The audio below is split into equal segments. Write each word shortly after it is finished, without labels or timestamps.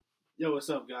Yo,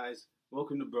 what's up, guys?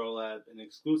 Welcome to Bro Lab, an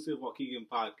exclusive Waukegan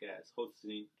podcast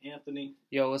hosting Anthony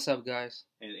Yo, what's up, guys?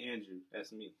 and Andrew.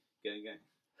 That's me. Gang,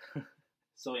 gang.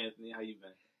 So, Anthony, how you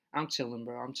been? I'm chilling,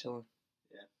 bro. I'm chilling.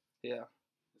 Yeah.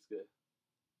 That's good.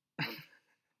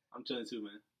 I'm chilling too,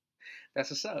 man. That's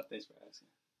what's up. Thanks for asking.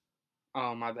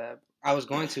 Oh, my bad. I was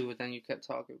going to, but then you kept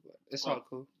talking, but it's all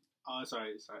cool. Oh,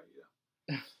 sorry.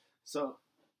 Yeah. So,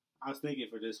 I was thinking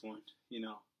for this one,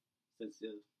 since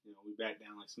we back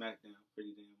down like SmackDown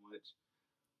pretty damn much.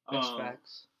 That's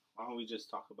facts. Why don't we just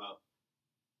talk about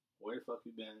where the fuck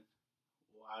we been,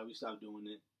 why we stopped doing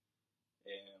it,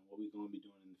 and what we gonna be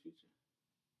doing in the future.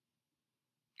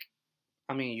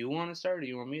 I mean, you want to start or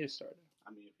you want me to start it?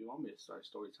 I mean, if you want me to start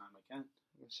story time, I can.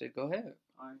 Shit, go ahead.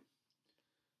 All right.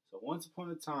 So once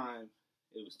upon a time,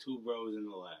 it was two bros in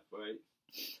the lab, right?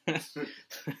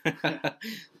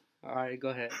 All right, go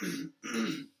ahead.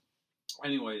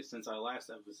 Anyway, since our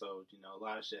last episode, a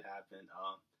lot of shit happened.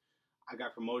 I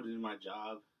got promoted in my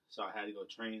job, so I had to go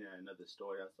train at another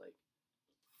store that's like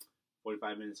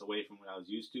 45 minutes away from what I was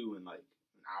used to and like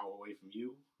an hour away from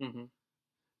you. Mm-hmm.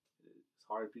 It's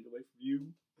hard to be away from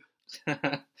you.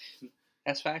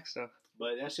 That's facts, though.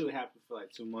 But that shit happened for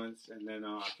like 2 months, and then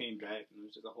I came back, and it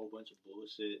was just a whole bunch of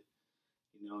bullshit.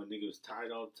 A nigga was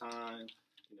tired all the time.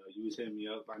 You was hitting me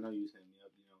up. I know you was hitting me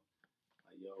up,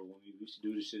 like, yo, we should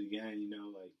do this shit again,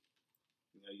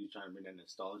 you trying to bring that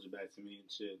nostalgia back to me and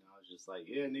shit. And I was just like,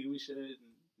 yeah, nigga, we should.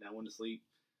 And I went to sleep,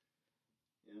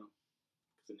 because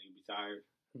the nigga be tired.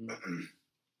 Mm-hmm.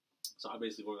 So I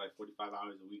basically work like 45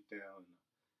 hours a week now, and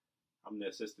I'm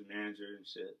the assistant manager and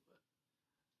shit.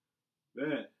 But,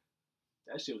 man,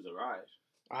 that shit was a ride.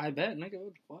 I bet, nigga.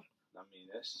 What the fuck? I mean,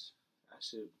 that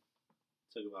shit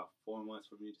took about 4 months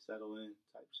for me to settle in,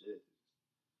 type shit.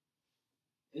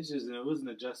 It was an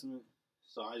adjustment.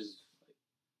 So I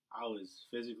was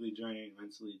physically drained,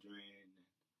 mentally drained.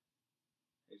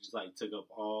 It just took up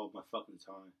all my fucking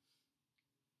time,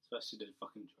 especially the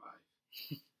fucking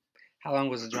drive. How long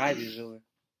was the drive usually?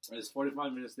 It's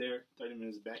 45 minutes there, 30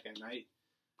 minutes back at night,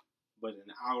 but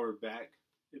an hour back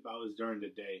if I was during the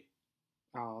day.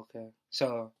 Oh, okay.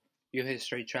 So you hit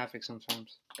straight traffic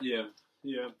sometimes. Yeah.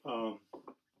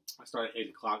 I started at 8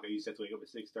 o'clock. I used to have to wake up at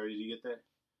 6:30. Did you get that?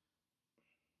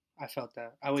 I felt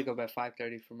that. I wake up at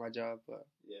 5:30 for my job, but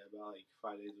yeah, about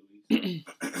 5 days a week.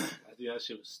 So I think that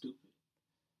shit was stupid.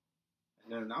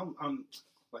 And then I'm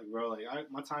like, bro,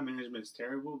 my time management is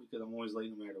terrible because I'm always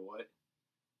late no matter what.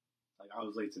 I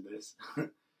was late to this.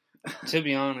 To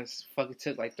be honest, it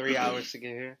took 3 hours to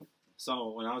get here.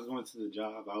 So when I was going to the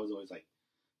job, I was always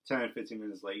 10, 15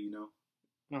 minutes late,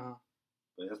 Uh-huh.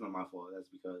 But that's not my fault. That's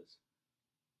because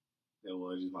it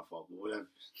is my fault. But whatever.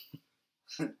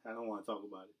 I don't want to talk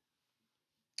about it.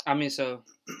 I mean, so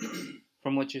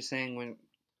from what you're saying,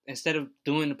 instead of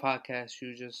doing the podcast,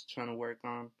 you're just trying to work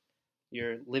on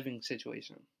your living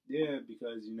situation. Yeah,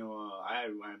 because I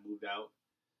moved out.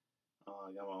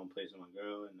 I got my own place with my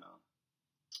girl, and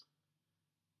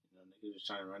niggas was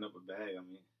trying to run up a bag. I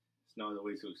mean, there's no other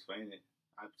way to explain it.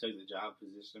 I took the job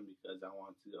position because I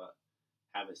wanted to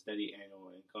have a steady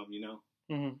annual income,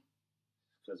 Mm-hmm.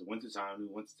 Because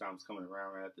wintertime's coming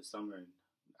around right after summer, and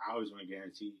hours weren't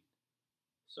guaranteed.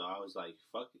 So I was like,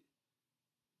 fuck it.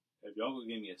 If y'all gonna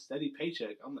give me a steady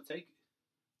paycheck, I'm gonna take it.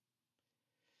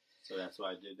 So that's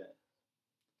why I did that.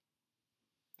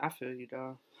 I feel you,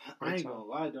 dog. I ain't gonna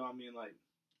lie, though. I mean,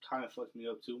 kind of fucked me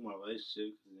up too, my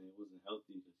relationship, because it wasn't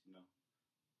healthy. Because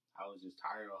I was just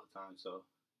tired all the time. So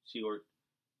she worked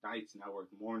nights and I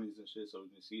worked mornings and shit, so we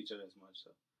didn't see each other as much.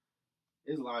 So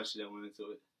there's a lot of shit that went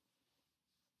into it.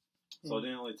 So it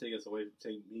didn't only take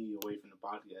me away from the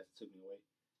podcast. It took me away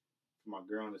from my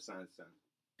girl in the sense, and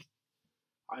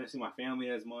I didn't see my family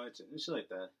as much and shit like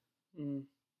that. Mm.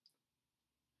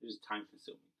 It was time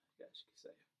consuming, I guess you could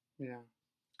say. Yeah,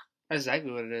 that's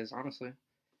exactly what it is. Honestly,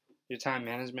 your time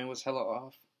management was hella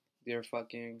off. Your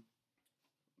fucking,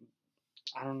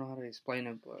 I don't know how to explain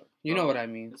it, but you know what I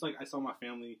mean. It's I saw my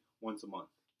family once a month.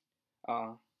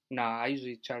 Nah, I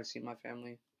usually try to see my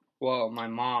family. Well, my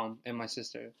mom and my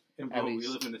sister. And bro, we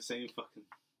live in the same fucking.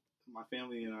 My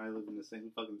family and I live in the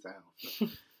same fucking town.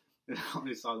 And I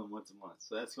only saw them once a month,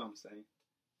 so that's what I'm saying.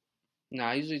 No,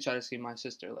 I usually try to see my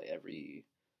sister every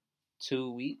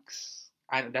 2 weeks.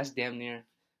 That's damn near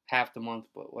half the month,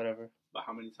 but whatever. But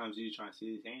how many times do you try to see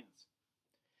these hands?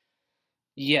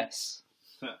 Yes.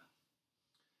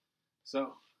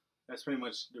 So that's pretty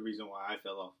much the reason why I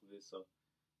fell off of it. So,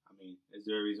 I mean, is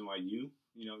there a reason why you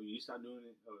stopped doing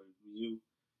it, or you?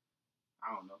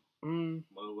 I don't know.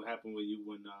 What happened with you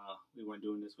when we weren't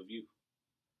doing this with you?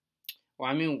 Well,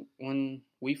 I mean, when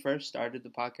we first started the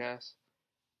podcast,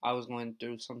 I was going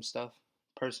through some stuff,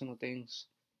 personal things.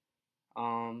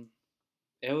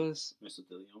 It was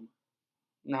Mesothelioma.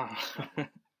 no,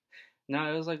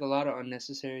 no, it was like a lot of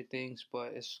unnecessary things,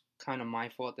 but it's kind of my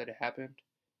fault that it happened.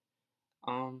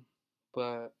 Um,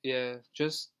 but yeah,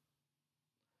 just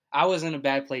I was in a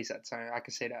bad place at the time. I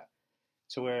could say that,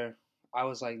 to where I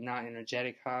was like not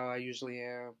energetic how I usually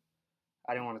am.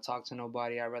 I didn't want to talk to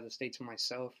nobody. I'd rather stay to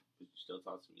myself. But you still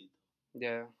talk to me.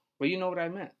 Yeah, but you know what I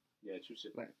meant. Yeah, true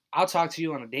shit. Like I'll talk to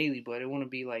you on a daily, but it wouldn't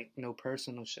be like no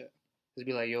personal shit. It'd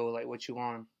be like, yo, like what you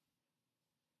on?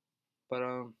 But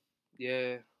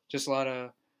yeah, just a lot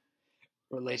of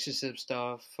relationship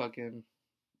stuff, fucking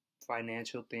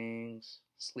financial things,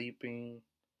 sleeping.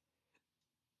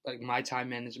 Like my time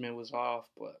management was off,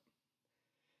 but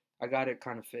I got it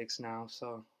kind of fixed now,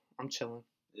 so I'm chilling.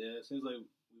 Yeah, it seems like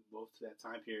we both took that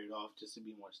time period off just to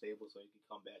be more stable, so you can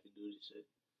come back and do this shit.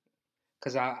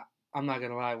 Cause I'm not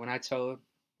gonna lie, when I told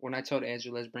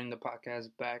Andrew let's bring the podcast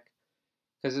back,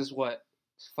 cause it's what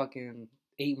fucking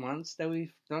 8 months that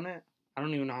we've done it. I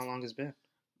don't even know how long it's been.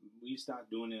 We stopped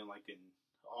doing it like in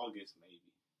August, maybe.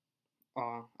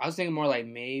 I was thinking more like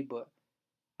May, but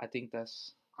I think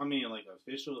that's. I mean, like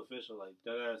official, like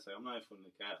that. Like I'm not even from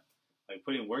the cap. Like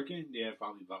putting work in, yeah,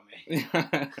 probably about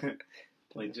May.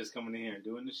 Like just coming in here and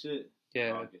doing the shit.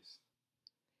 Yeah. August.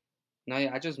 No,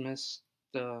 yeah, I just miss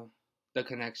the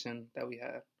connection that we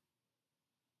had.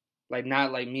 Like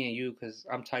not like me and you, cause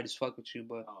I'm tight as fuck with you,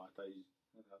 but. Oh,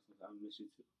 I miss you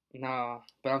too. Nah,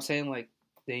 but I'm saying like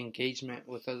the engagement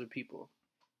with other people,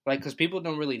 like, cause people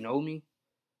don't really know me,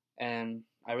 and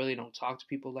I really don't talk to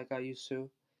people like I used to.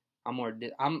 I'm more.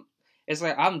 It's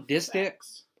like I'm distant.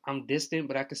 Facts. I'm distant,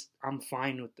 but I'm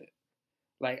fine with it.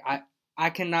 Like I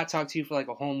cannot talk to you for like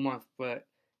a whole month, but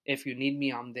if you need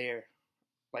me, I'm there.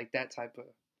 Like that type of.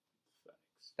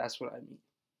 Facts. That's what I mean.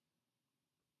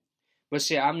 But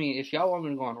shit, I mean, if y'all want me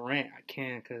to go on a rant, I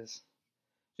can, cause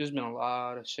there's been a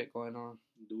lot of shit going on.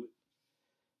 Do it.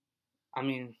 I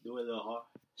mean, do it a little hard.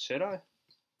 Should I?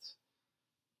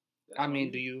 That's I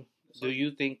mean, do you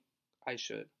think I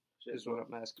should? Shit, is what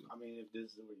I'm asking. I mean, if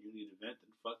this is where you need to vent,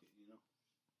 then fuck it,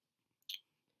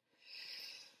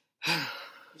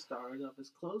 We started off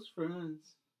as close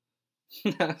friends.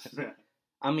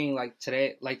 I mean, like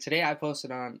today I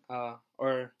posted on,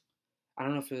 or I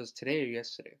don't know if it was today or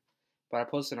yesterday, but I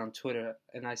posted on Twitter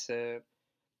and I said,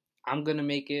 I'm gonna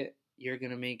make it, you're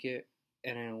gonna make it,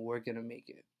 and then we're gonna make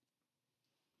it.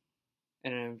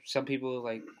 And then some people were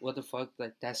like, what the fuck?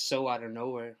 Like, that's so out of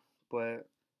nowhere. But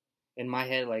in my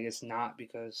head, like, it's not,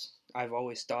 because I've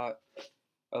always thought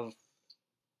of,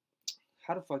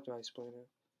 how the fuck do I explain it?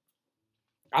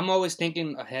 I'm always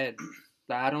thinking ahead.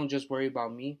 Like, I don't just worry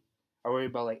about me. I worry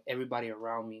about, like, everybody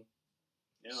around me.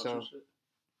 Yeah, so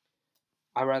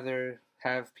I'd rather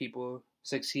have people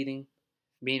succeeding,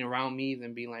 being around me,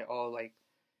 than being like, oh, like,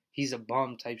 he's a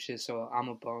bum type shit, so I'm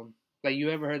a bum. Like, you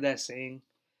ever heard that saying?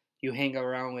 You hang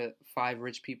around with 5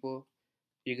 rich people,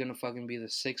 you're gonna fucking be the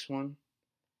 6th one.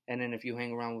 And then if you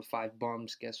hang around with 5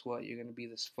 bums, guess what? You're gonna be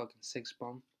this fucking 6th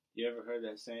bum. You ever heard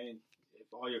that saying? If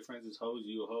all your friends is hoes,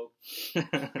 you a hoe?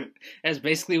 That's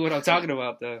basically what I'm talking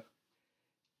about, though.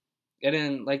 And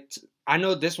then, like, I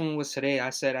know this one was today. I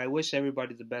said, I wish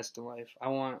everybody the best in life. I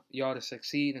want y'all to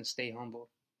succeed and stay humble.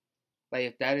 Like,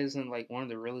 if that isn't, like, one of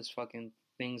the realest fucking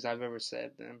things I've ever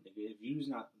said, then... If you's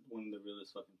not one of the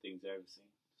realest fucking things I've ever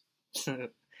seen.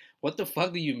 What the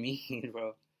fuck do you mean,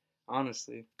 bro?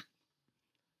 Honestly.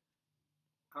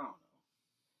 I don't know.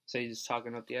 So you just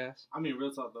talking up the ass? I mean,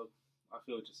 real talk, though. I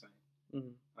feel what you're saying.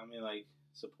 Mm-hmm. I mean, like,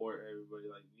 support everybody.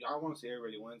 Like, y'all want to see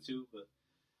everybody win, too, but...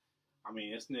 I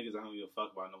mean, it's niggas I don't give a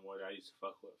fuck about no more that I used to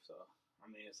fuck with. So, I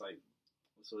mean, it's like,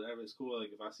 so whatever, it's cool. Like,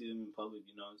 if I see them in public,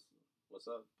 you know, it's, what's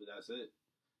up? But that's it.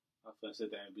 I'm gonna sit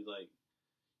there and be like,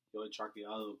 yo, Chucky,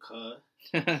 y'all little cut.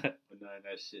 But none of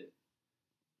that shit.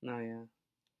 No, yeah.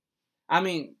 I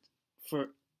mean,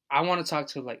 I want to talk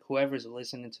to, like, whoever's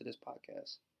listening to this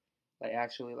podcast. Like,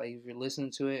 actually, like, if you're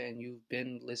listening to it and you've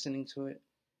been listening to it,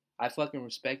 I fucking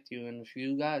respect you. And if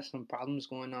you got some problems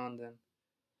going on, then...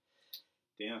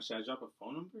 Damn, should I drop a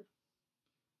phone number?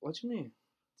 What you mean?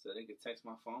 So they could text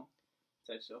my phone?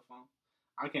 Text your phone?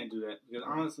 I can't do that. Because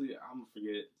honestly, I'm going to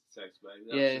forget to text back.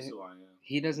 That's just who I am.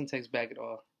 He doesn't text back at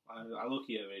all. I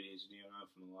low-key have ADHD, and I'm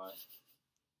from the lie.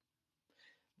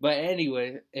 But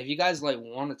anyway, if you guys, like,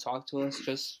 want to talk to us,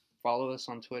 just follow us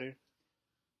on Twitter.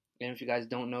 And if you guys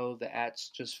don't know the ats,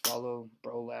 just follow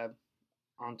BroLab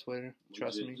on Twitter.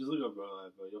 Trust me. Just look up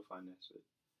BroLab, bro. You'll find that shit.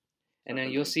 And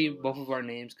then you'll see both of our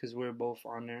names because we're both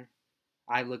on there.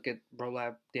 I look at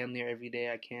BroLab damn near every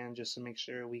day I can just to make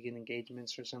sure we get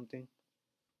engagements or something.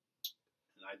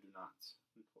 And I do not,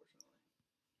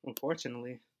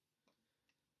 Unfortunately.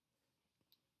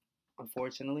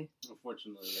 Unfortunately,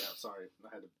 yeah. Sorry, I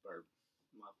had to burp.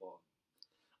 My fault.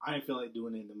 I didn't feel like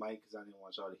doing it in the mic because I didn't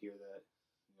want y'all to hear that.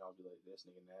 Y'all be like, "This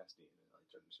nigga nasty," and then like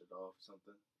turn the shit off or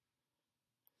something.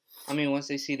 I mean, once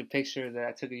they see the picture that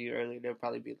I took of you earlier, they'll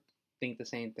probably think the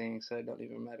same thing, so it don't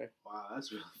even matter. Wow,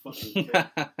 that's really fucking good.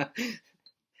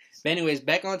 But anyways,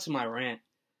 back onto my rant.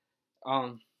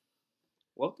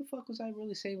 What the fuck was I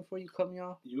really saying before you cut me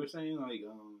off? You were saying like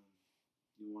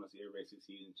you want to see everybody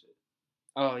succeed and shit.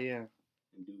 Oh yeah.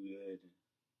 And do good.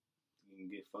 And you can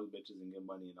get fuck bitches and get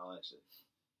money and all that shit.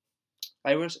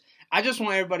 I just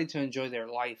want everybody to enjoy their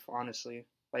life, honestly.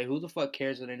 Like, who the fuck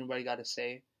cares what anybody got to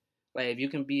say? Like, if you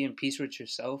can be in peace with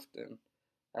yourself, then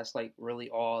that's, like, really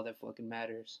all that fucking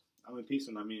matters. I'm in peace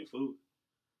when I'm eating food.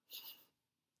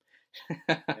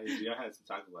 Hey, I had some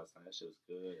tacos last night. That shit was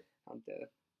good. I'm dead.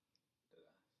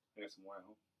 I got some more at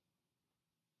home.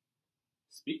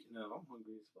 Speaking of, I'm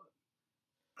hungry as fuck.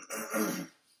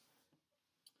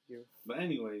 But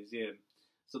anyways, yeah.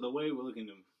 So the way we're looking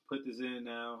to put this in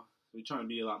now, we're trying to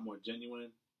be a lot more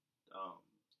genuine. A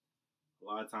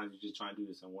lot of times you just try and do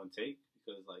this in one take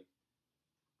because, like,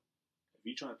 if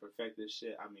you try to perfect this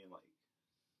shit, I mean, like,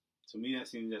 to me that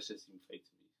shit seems fake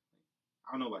to me. Like,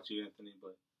 I don't know about you, Anthony,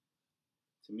 but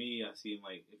to me, I seem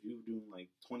like if you're doing like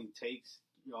 20 takes,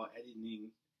 you're all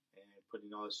editing and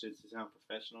putting all this shit to sound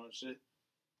professional and shit.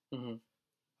 Mm-hmm.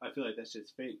 I feel like that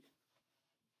shit's fake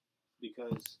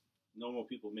because normal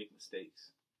people make mistakes,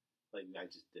 like I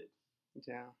just did.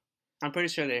 Yeah, I'm pretty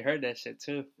sure they heard that shit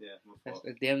too. Yeah, my fault.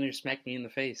 They damn near smacked me in the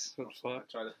face. What the fuck?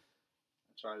 I try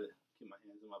to keep my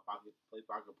hands in my pocket, play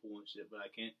pocket pool and shit, but I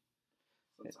can't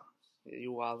sometimes. Yeah,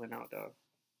 you wilding out, dog.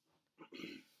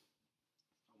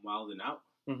 I'm wilding out.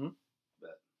 Mm-hmm.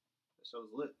 But that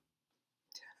show's lit.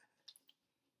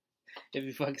 If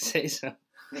you fucking say so.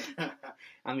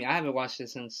 I mean, I haven't watched it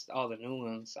since all the new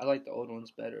ones. I like the old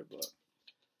ones better, but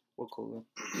we're cooler.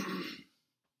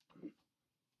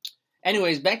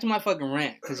 Anyways, back to my fucking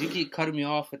rant, because you keep cutting me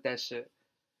off with that shit.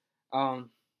 I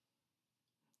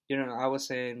was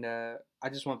saying that I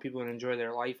just want people to enjoy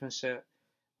their life and shit.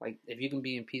 Like, if you can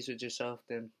be in peace with yourself,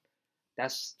 then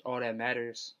that's all that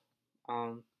matters.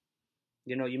 You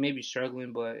may be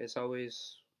struggling, but it's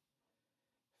always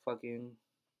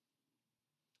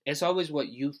it's always what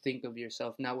you think of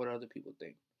yourself, not what other people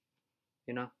think.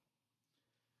 You know?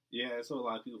 Yeah, that's what a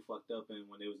lot of people fucked up in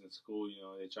when they was in school.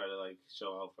 They try to like show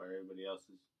off for everybody else.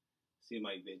 Seem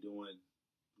like they're doing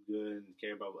good and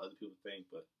care about what other people think,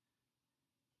 but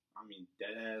I mean,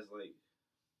 that ass like,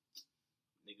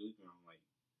 nigga, we can like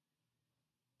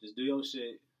just do your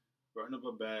shit, run up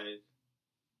a bag,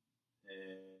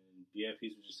 and be at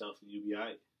peace with yourself, and you be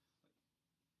alright.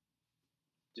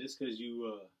 Just cause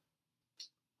you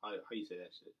how you say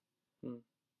that shit?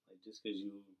 Like just cause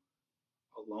you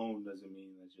alone doesn't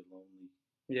mean that you're lonely.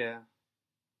 Yeah.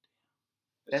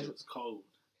 That shit was cold.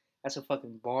 That's a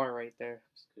fucking bar right there.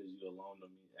 Just because you alone don't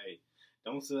mean, hey,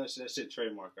 don't say that shit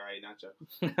trademark, alright? Not you.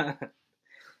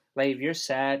 Like, if you're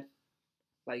sad,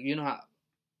 like, you know how,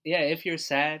 yeah, if you're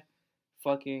sad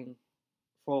fucking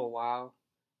for a while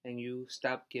and you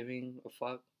stop giving a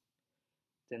fuck,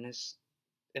 then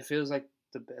it feels like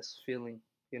the best feeling,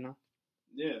 you know?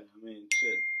 Yeah, I mean,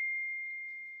 shit.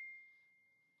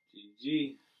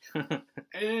 GG.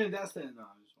 And that's it. No,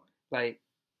 I'm just fine. Like,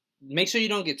 make sure you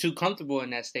don't get too comfortable in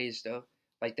that stage, though.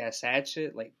 Like, that sad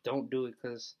shit, like, don't do it,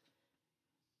 because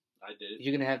I did.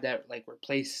 You're going to have that, like,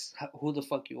 replace who the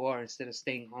fuck you are instead of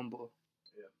staying humble.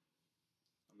 Yeah.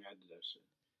 I mean, I did that shit.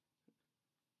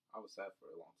 I was sad for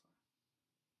a long time.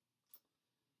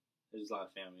 There's a lot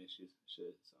of family issues and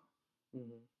shit, so.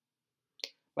 Mm-hmm.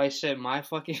 Like, shit, my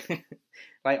fucking...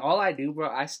 like, all I do, bro,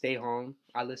 I stay home.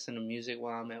 I listen to music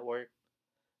while I'm at work.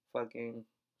 Fucking...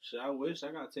 Shit, I wish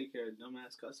I gotta take care of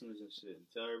dumbass customers and shit and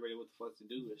tell everybody what the fuck to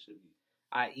do. It should be.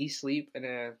 I eat, sleep, and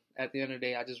then at the end of the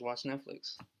day, I just watch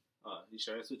Netflix. You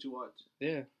sure that's what you watch? Yeah.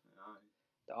 Alright.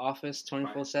 The Office,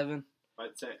 24/7.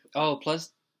 Oh,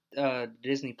 plus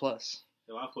Disney Plus.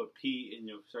 If I put P in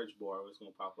your search bar, what's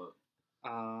gonna pop up?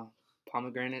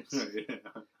 Pomegranates.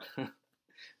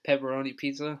 Pepperoni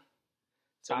pizza.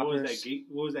 So what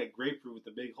was that grapefruit with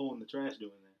the big hole in the trash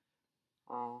doing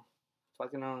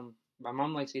there? My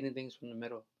mom likes eating things from the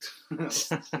middle.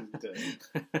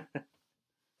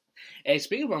 Hey,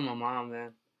 speaking about my mom,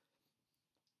 man.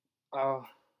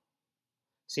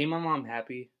 Seeing my mom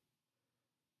happy,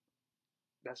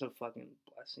 that's a fucking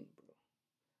blessing, bro.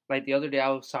 Like, the other day I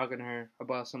was talking to her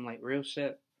about some, like, real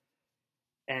shit.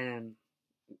 And,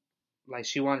 like,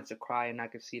 she wanted to cry, and I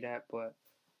could see that. But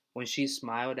when she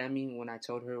smiled at me when I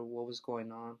told her what was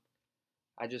going on,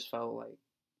 I just felt like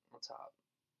on top,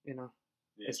 you know,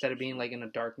 Yeah, instead of being like in the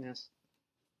darkness.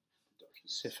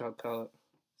 Shit felt cold.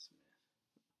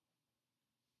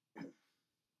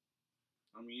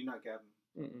 I mean, you're not capping.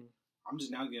 Mm-mm. I'm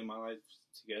just now getting my life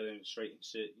together and straight and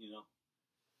shit, you know.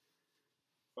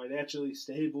 Financially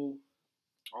stable,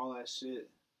 all that shit.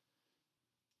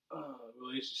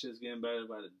 Relationships getting better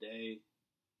by the day.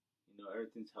 You know,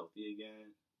 everything's healthy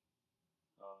again.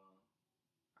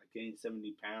 I gained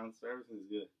 70 pounds, so everything's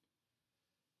good.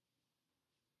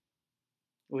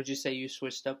 Would you say you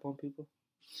switched up on people?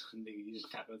 Nigga, you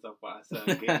just tapped us up by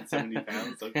I gained 70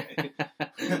 pounds, okay.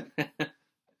 Damn.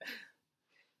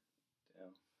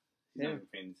 He's not even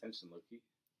paying attention, Loki.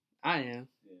 I am.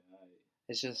 Yeah,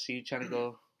 It's just you trying to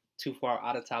go too far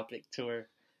out of topic to where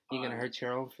you're going to hurt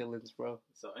your own feelings, bro.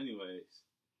 So, anyways,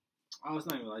 it's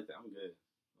not even like that. I'm good.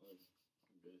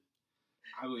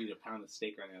 I will eat a pound of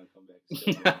steak right now and come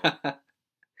back.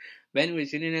 But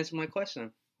anyways, you didn't answer my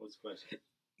question. What's the question?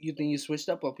 You think you switched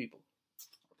up on people?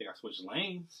 I think I switched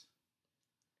lanes.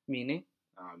 Meaning?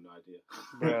 I have no idea.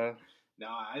 Bruh. No,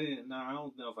 I didn't. No, I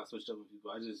don't know if I switched up with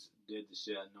people. I just did the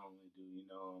shit I normally do. You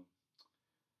know,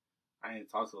 I didn't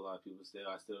talk to a lot of people still.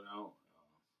 I still don't.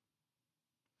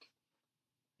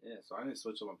 Yeah, so I didn't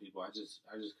switch up on people. I just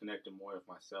connected more with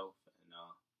myself and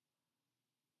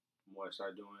more I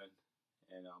started doing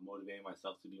and motivating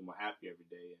myself to be more happy every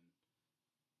day. And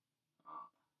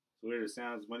as weird as it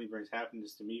sounds, money brings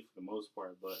happiness to me for the most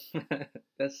part. But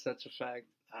that's such a fact.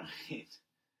 I mean,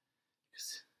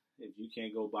 if you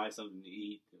can't go buy something to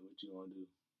eat, then what you gonna do?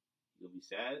 You'll be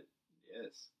sad?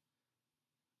 Yes.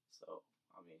 So,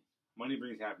 I mean, money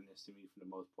brings happiness to me for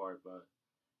the most part, but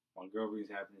my girl brings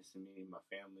happiness to me. My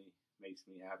family makes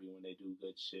me happy when they do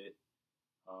good shit.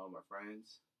 My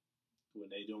friends, when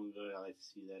they doing good, I like to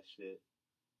see that shit.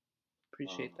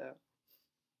 Appreciate that.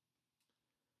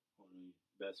 One of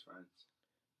my best friends.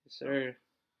 Yes, sir.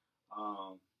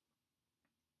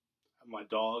 My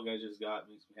dog I just got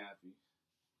makes me happy.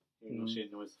 Even though she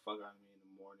annoys the fuck out of me in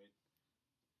the morning.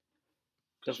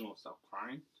 Because she won't stop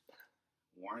crying.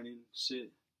 Whining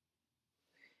shit.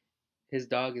 His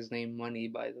dog is named Money,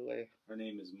 by the way. Her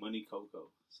name is Money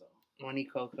Coco. So Money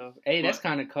Coco. Hey, that's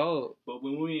kind of cold. But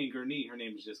when we in Gurney, her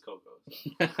name is just Coco.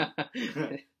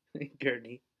 So.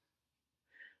 Gurney.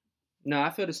 No,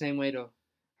 I feel the same way though.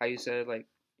 How you said like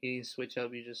you didn't switch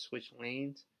up, you just switch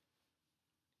lanes.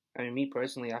 I mean, me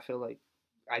personally, I feel like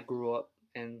I grew up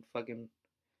and fucking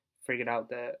figured out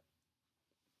that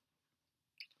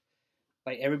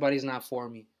like everybody's not for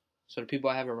me. So the people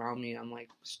I have around me, I'm like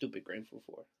stupid grateful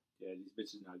for. Yeah, these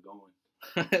bitches not going.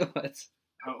 What?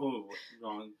 Oh,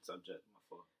 wrong subject. My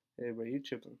fault. Hey, bro, you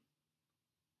tripping.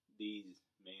 These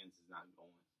mans is not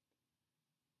going.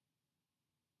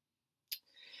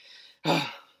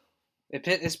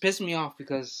 It's pissing me off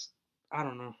because, I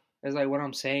don't know. It's like what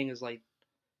I'm saying is like,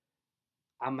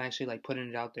 I'm actually like putting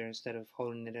it out there instead of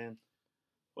holding it in.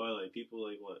 Well, like people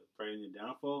like what? Praying your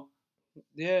downfall?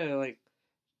 Yeah,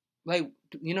 like,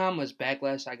 you know how much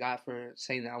backlash I got for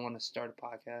saying that I want to start a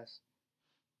podcast?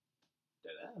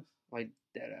 Dead ass. Like,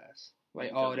 dead ass.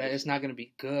 Like, oh, that it's not going to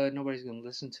be good. Nobody's going to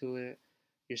listen to it.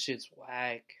 Your shit's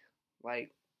whack.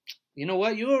 Like, you know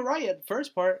what? You were right at the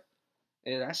first part.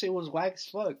 And that shit was whack as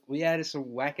fuck. We added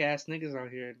some whack ass niggas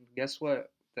out here. And guess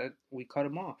what? That we cut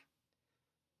him off.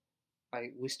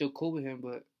 Like, we still cool with him,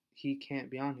 but he can't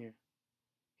be on here.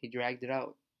 He dragged it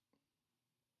out.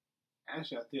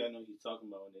 Actually, I think I know who you're talking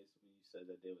about when you said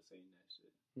that they were saying that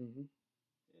shit. Mm-hmm.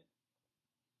 Yeah.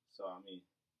 So, I mean,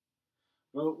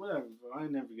 bro, whatever, bro. I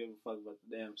ain't never give a fuck about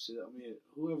the damn shit. I mean,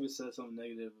 whoever says something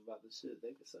negative about the shit,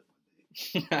 they can suck my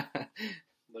dick.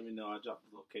 Let me know. I dropped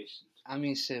the location. I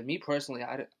mean, shit, me personally,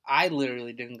 I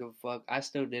literally didn't give a fuck. I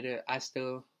still did it. I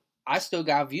still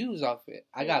got views off it.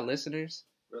 I got listeners.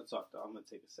 Real talk, though. I'm going to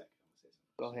take a second. I'm gonna say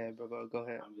something. Go ahead, bro. Go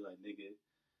ahead. I'm going to be like, nigga,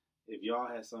 if y'all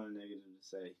had something negative to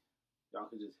say, y'all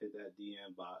could just hit that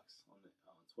DM box on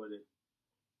Twitter.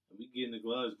 And we get in the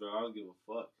gloves, bro. I don't give a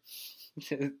fuck.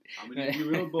 I mean, if you're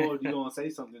real bold, you're going to say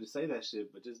something to say that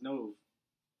shit. But just know,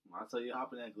 when I tell you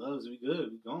hop in that gloves, we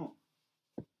good. We gone.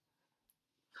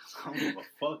 I don't give a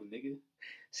fuck, nigga.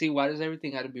 See, why does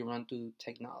everything got to be run through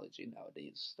technology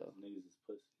nowadays, though? Niggas is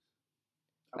pussy.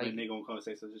 I mean, they gonna come and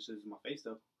say such shit in my face,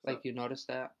 though. Like, you noticed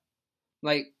that?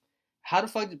 Like, how the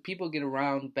fuck did people get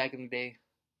around back in the day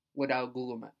without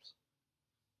Google Maps?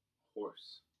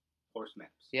 Horse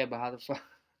maps. Yeah, but how the fuck?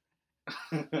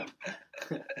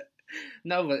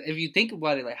 No, but if you think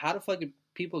about it, like, how the fuck did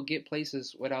people get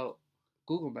places without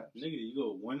Google Maps? Nigga, you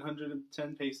go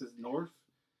 110 paces north,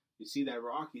 you see that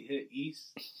rock, you hit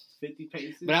east 50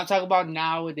 paces. But I'm talking about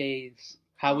nowadays,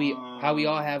 how we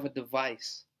all have a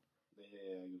device.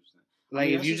 Yeah, I give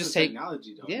Like, if you just take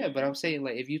technology, though. Yeah, but I'm saying,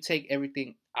 like, if you take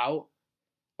everything out,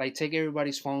 like, take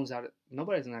everybody's phones out,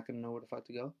 nobody's not gonna know where the fuck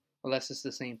to go unless it's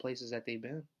the same places that they've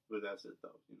been. But that's it, though.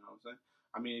 You know what I'm saying?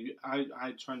 I mean, if you,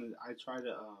 I try to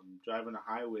drive on the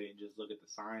highway and just look at the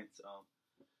signs.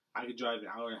 I could drive an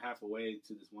hour and a half away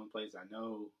to this one place I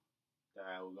know that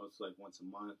I will go to like once a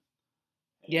month.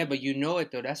 Yeah, but you know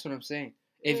it though. That's what I'm saying.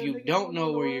 If you don't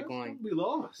know where you're going, be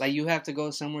lost. Like, you have to go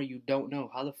somewhere you don't know.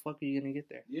 How the fuck are you gonna get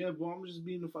there? Yeah, but I'm just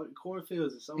being in the fucking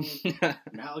cornfields and someone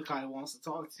Malachi wants to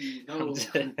talk to you. No,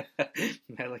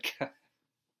 Malachi.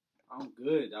 I'm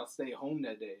good. I'll stay home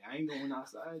that day. I ain't going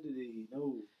outside today.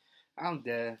 No. I'm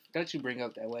dead. Don't you bring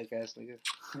up that white ass nigga.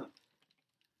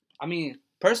 I mean,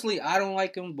 personally, I don't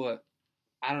like him, but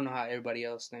I don't know how everybody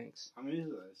else thinks. I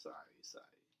mean, sorry.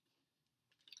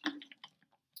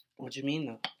 What you mean,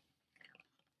 though?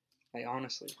 Like,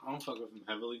 honestly. I don't fuck with him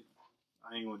heavily.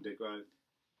 I ain't gonna dick ride.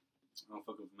 I don't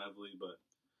fuck with him heavily, but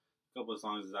a couple of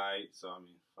songs is alright, so I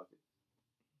mean, fuck it.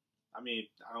 I mean,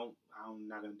 I'm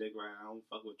not gonna dick ride. I don't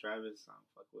fuck with Travis. I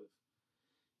don't fuck with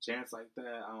Chance like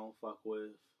that. I don't fuck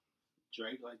with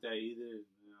Drake like that either,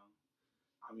 you know.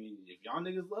 I mean, if y'all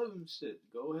niggas love him, shit,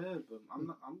 go ahead. But I'm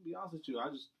gonna be honest with you.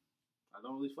 I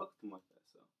don't really fuck with him like that.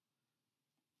 So,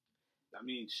 I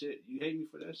mean, shit, you hate me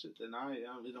for that shit, then I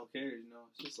really don't care. You know,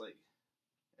 it's just like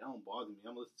it don't bother me.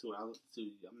 I'm listening to it. I listen to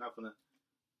you.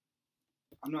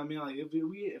 I mean, like if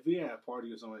we had a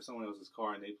party or somewhere, someone else's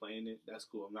car and they playing it, that's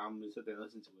cool. I'm gonna sit there and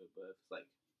listen to it. But it's like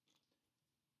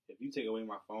if you take away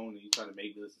my phone and you try to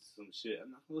make me listen to some shit,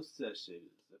 I'm not gonna listen to that shit.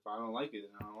 If I don't like it,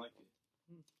 then I don't like it.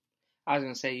 I was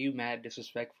gonna say you mad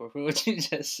disrespectful for what you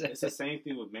just said. It's the same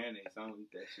thing with mayonnaise. I don't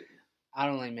eat that shit. I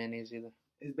don't like mayonnaise either.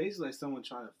 It's basically like someone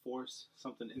trying to force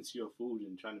something into your food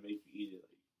and trying to make you eat it.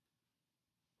 Like,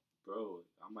 bro,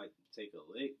 I might take a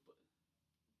lick, but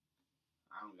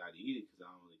I don't gotta eat it because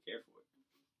I don't really care for it.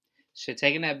 Shit,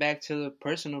 taking that back to the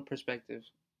personal perspective,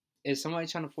 if somebody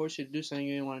trying to force you to do something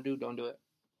you didn't want to do, don't do it.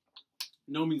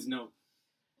 No means no.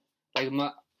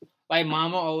 Like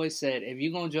Mama always said, if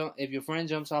your friend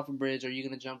jumps off a bridge, are you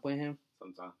gonna jump with him?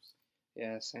 Sometimes.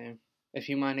 Yeah, same. If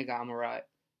he my nigga, I'ma ride.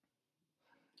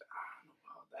 I don't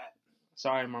know about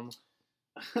Sorry, Mama.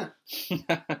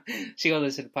 She gonna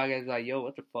listen to the podcast and be like, yo,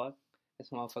 what the fuck? This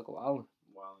motherfucker wildin'.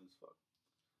 Wildin' as fuck.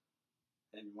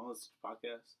 And your mom listens to the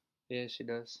podcast? Yeah, she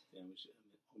does. Yeah, we should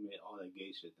omit all that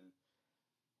gay shit then.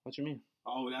 What you mean?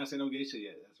 Oh, we didn't say no gay shit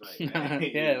yet. That's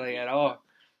right. Yeah, like at all.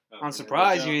 I'm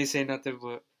surprised you ain't say nothing,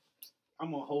 but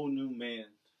I'm a whole new man.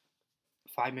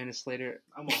 5 minutes later,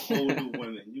 I'm a whole new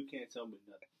woman. You can't tell me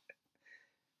nothing.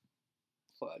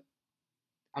 Fuck.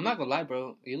 I'm not gonna lie,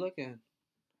 bro. I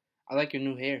like your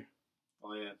new hair.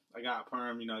 Oh yeah, I got a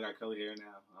perm. You know, I got curly hair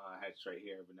now. I had straight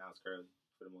hair, but now it's curly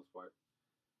for the most part.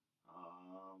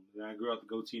 Then I grew out the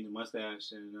goatee and the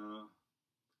mustache, and I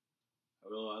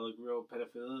look real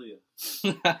pedophilia.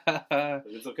 But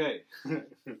it's okay.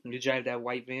 You drive that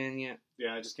white van yet?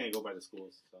 Yeah, I just can't go by the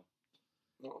schools. So.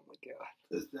 Oh my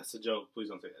god. That's a joke. Please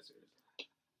don't take that serious.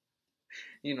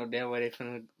 You know damn well they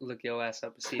finna look your ass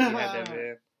up and see if you had that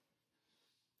van.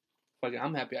 Fuck it,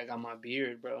 I'm happy I got my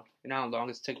beard, bro. You know how long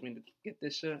it took me to get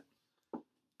this shit?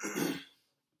 Forever.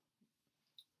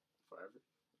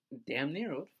 Damn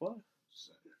near, what the fuck?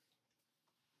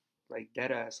 Like,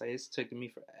 dead ass. Like, it's taken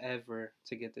me forever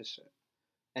to get this shit.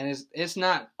 And it's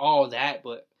not all that,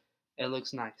 but it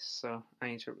looks nice, so I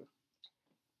ain't tripping.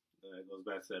 It goes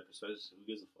back to that perspective. Who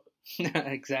gives a fuck?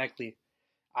 Exactly.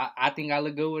 I think I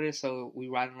look good with it, so we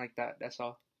riding like that. That's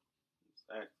all.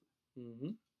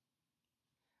 Exactly.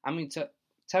 I mean,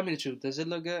 tell me the truth. Does it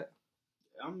look good?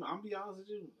 I'm be honest with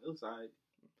you. It looks alright.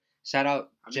 Shout out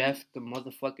Jeff, the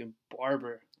motherfucking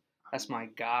barber. That's my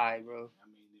guy, bro. I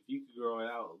mean, if you could grow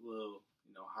it out a little,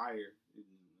 higher, it would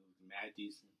be mad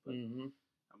decent. But, I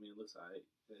mean, it looks alright.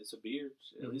 It's a beard.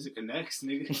 At least it connects,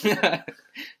 nigga.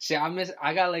 See,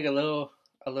 I got like a little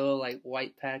like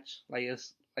white patch. Like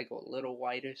it's like a little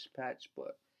whitish patch,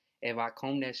 but if I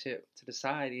comb that shit to the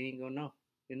side, you ain't gonna know,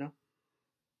 you know?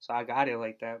 So I got it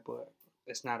like that, but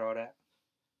it's not all that.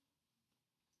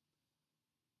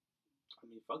 I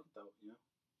mean, fuck it though,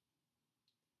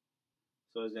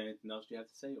 So is there anything else you have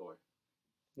to say, or?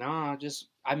 No,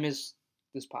 I miss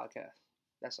this podcast.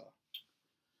 That's all.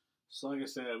 So like I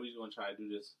said, we're just gonna try to do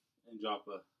this and drop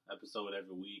a episode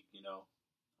every week.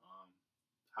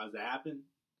 How's that happen?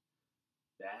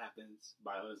 That happens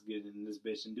by us getting in this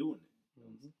bitch and doing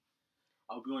it.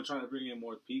 We're gonna try to bring in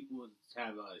more people to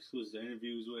have exclusive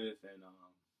interviews with, and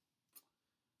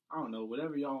I don't know,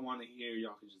 whatever y'all want to hear,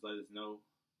 y'all can just let us know.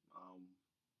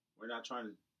 We're not trying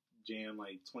to jam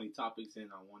like 20 topics in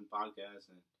on one podcast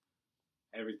and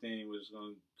everything. We're just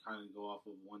gonna kind of go off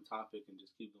of one topic and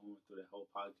just keep going through that whole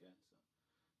podcast. So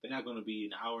they're not gonna be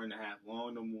an hour and a half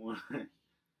long no more.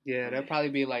 Yeah, that'll probably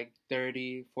be like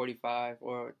 30, 45,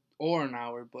 or an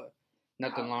hour, but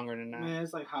nothing longer than that. Man,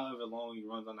 it's like however long you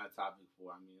run on that topic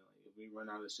for. I mean, like, if we run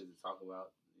out of shit to talk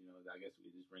about, I guess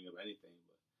we could just bring up anything.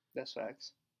 But that's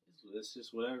facts. It's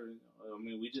just whatever. I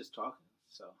mean, we just talking,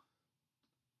 so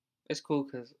it's cool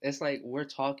because it's like we're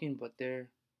talking, but they're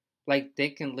like they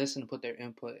can listen and put their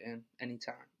input in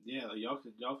anytime. Yeah, like,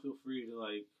 y'all feel free to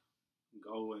like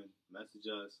go and message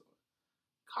us or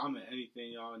comment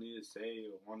anything y'all need to say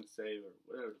or want to say or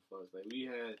whatever the fuck. Like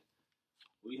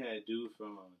we had dude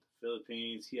from the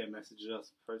Philippines. He had messaged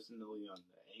us personally on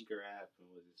the Anchor app and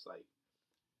was just like,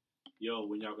 "Yo,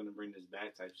 when y'all gonna bring this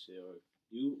back?" type shit. Or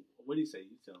what do you say?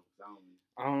 You tell him. 'Cause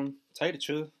I don't. Tell you the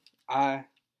truth, I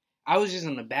was just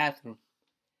in the bathroom,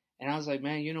 and I was like,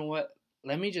 man, you know what?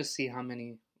 Let me just see how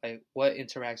many what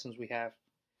interactions we have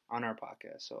on our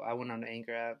podcast. So I went on the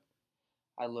Anchor app.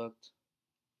 I looked.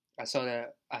 I saw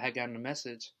that I had gotten a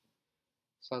message.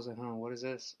 So I was like, what is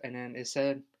this? And then it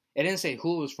didn't say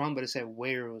who it was from, but it said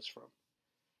where it was from.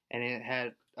 And it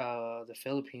had the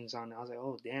Philippines on it. I was like,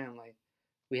 oh, damn, like,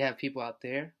 we have people out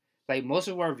there. Like, most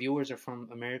of our viewers are from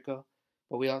America,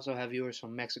 but we also have viewers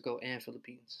from Mexico and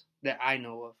Philippines that I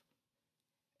know of.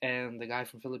 And the guy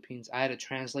from Philippines, I had to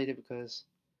translate it because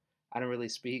I don't really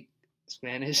speak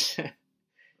Spanish.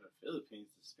 Philippines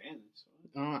is Spanish.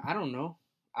 I don't know.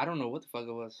 I don't know what the fuck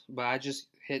it was, but I just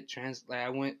hit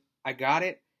I got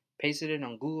it, pasted it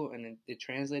on Google, and it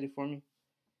translated for me.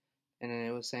 And then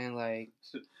it was saying like,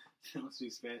 they don't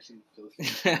speak Spanish in the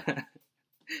Philippines.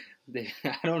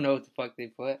 I don't know what the fuck they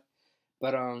put,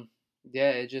 but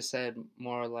yeah, it just said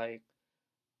more like,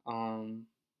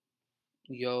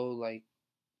 yo, like,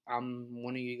 I'm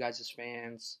one of you guys'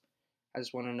 fans. I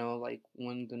just want to know like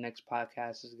when the next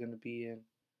podcast is gonna be and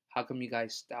how come you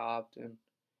guys stopped and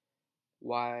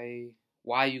why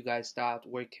you guys stopped,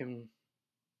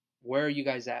 where are you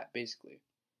guys at, basically.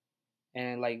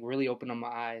 And like really opened up my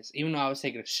eyes, even though I was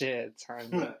taking a shit at the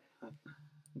time.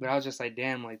 But I was just like,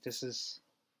 damn, like this is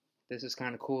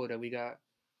kind of cool that we got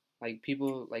like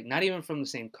people like not even from the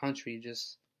same country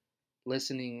just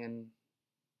listening, and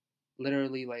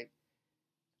literally like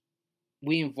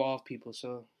we involve people,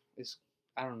 so it's,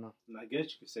 I don't know. And I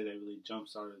guess you could say that really jump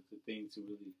started the thing to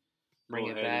really bring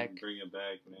it back,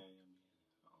 man.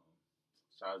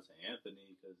 Shout out to Anthony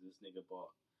because this nigga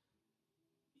bought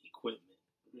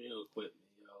real equipment,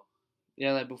 yo.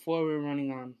 Yeah, like before we were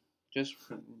running on just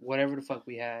whatever the fuck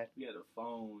we had. We had a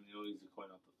phone, he's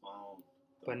equipment off the phone.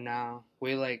 But now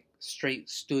we're like straight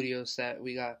studio set.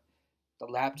 We got the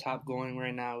laptop going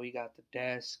right now. We got the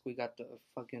desk. We got the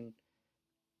fucking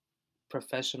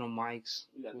professional mics.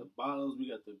 We got the bottles. We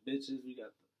got the bitches. We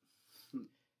got the.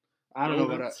 I don't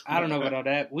know about all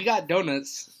that. We got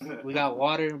donuts. We got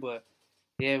water, but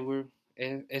yeah,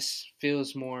 it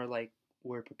feels more like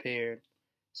we're prepared,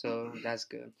 so that's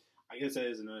good. I guess that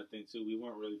is another thing too. We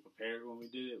weren't really prepared when we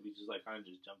did it. We just like kind of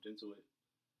just jumped into it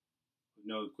with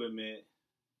no equipment,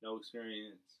 no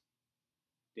experience,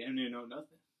 damn near no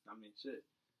nothing. I mean, shit.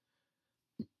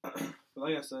 But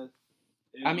like I said,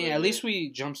 at least we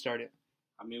jump started.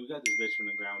 I mean, we got this bitch from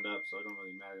the ground up, so it don't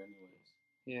really matter anyways.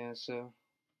 Yeah, so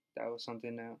that was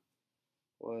something that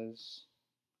was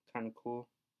kind of cool.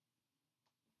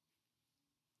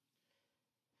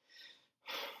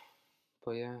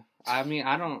 But yeah, I mean,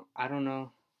 I don't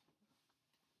know.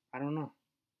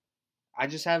 I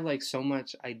just have like so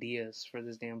much ideas for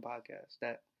this damn podcast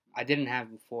that I didn't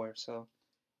have before. So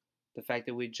the fact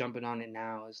that we're jumping on it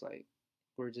now is like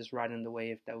we're just riding the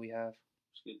wave that we have.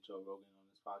 Let's get Joe Rogan on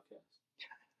this podcast.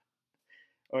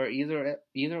 Or either or.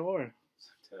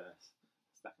 It's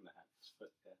not gonna happen. But,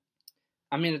 yeah.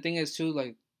 I mean, the thing is too,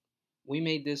 like, we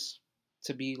made this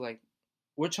to be like,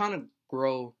 we're trying to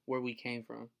grow where we came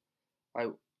from. Like,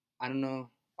 I don't know,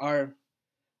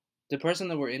 the person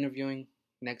that we're interviewing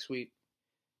next week,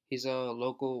 he's a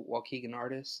local Waukegan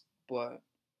artist, but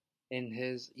in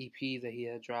his EP that he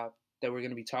had dropped, that we're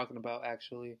gonna be talking about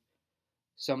actually,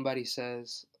 somebody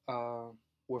says,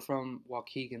 we're from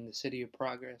Waukegan, the city of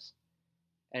progress.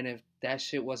 And if that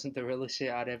shit wasn't the realest shit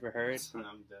I'd ever heard,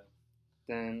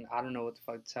 then I don't know what the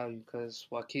fuck to tell you. Because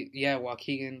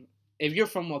Waukegan, if you're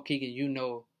from Waukegan, you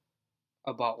know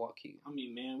about Waukegan. I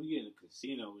mean, man, we get in a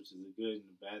casino, which is a good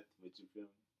and a bad thing, you feel me?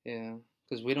 Yeah,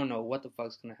 because we don't know what the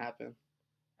fuck's going to happen.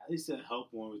 At least it'll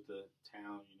help more with the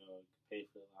town, pay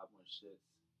for a lot more shit.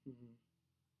 Mm-hmm.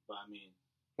 But I mean,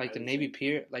 like the Navy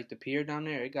Pier, like the pier down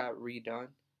there, it got redone.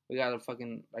 We got a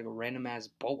fucking, like a random ass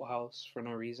boathouse for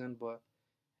no reason, but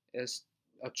it's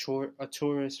a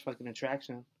tourist fucking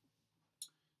attraction.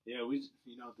 Yeah,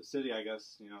 the city, I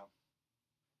guess,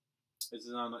 it's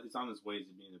on its way to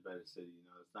being a better city.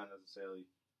 It's not necessarily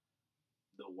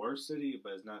the worst city,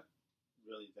 but it's not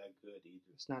really that good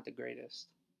either. It's not the greatest,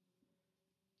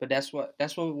 but that's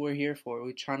what we're here for.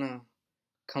 We're trying to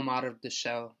come out of the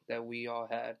shell that we all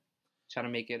had, trying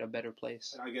to make it a better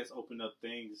place. And I guess open up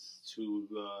things to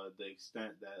the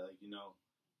extent that,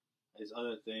 there's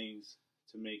other things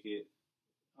to make it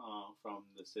from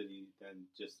the city than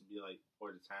just to be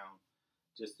or the town,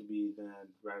 just to be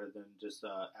rather than just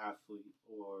athlete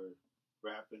or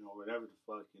rapping or whatever the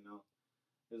fuck. It's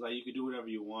you could do whatever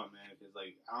you want, man. Because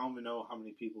I don't even know how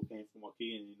many people came from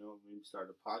Waukegan. When we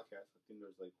started a podcast, I think there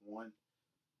was one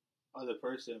other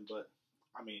person, but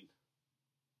I mean,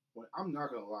 I'm not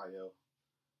gonna lie, yo,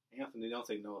 Anthony, don't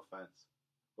take no offense,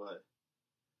 but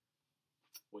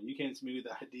when you came to me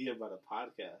with the idea about a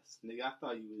podcast, nigga, I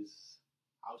thought you was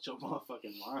out your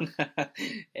motherfucking mind.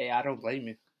 Hey, I don't blame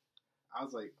you. I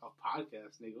was like, a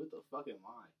podcast, nigga, what the fucking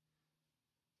line?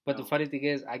 But the funny thing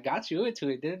is, I got you into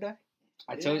it, didn't I?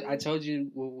 I told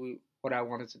you what I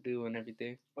wanted to do and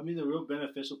everything. I mean, the real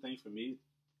beneficial thing for me,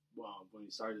 when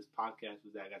we started this podcast,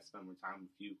 was that I got to spend more time with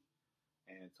you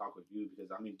and talk with you,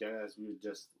 because I mean, deadass, we were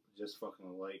just fucking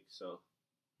alike. So.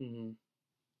 Mm-hmm.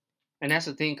 And that's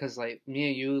the thing, cause me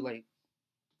and you,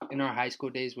 in our high school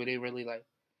days, we didn't really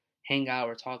hang out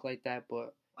or talk like that,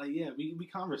 but yeah, we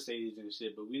conversated and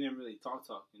shit, but we didn't really talk,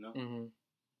 Mm-hmm.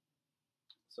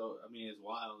 So I mean, it's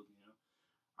wild,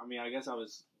 I mean, I guess I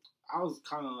was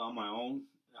kind of on my own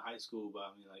in high school, but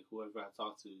I mean, whoever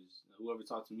talked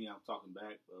to me, I'm talking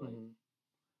back, but Mm-hmm.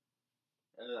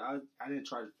 I didn't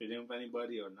try to fit in with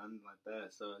anybody or nothing like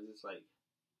that, so it's just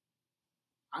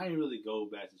I didn't really go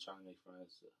back to trying to make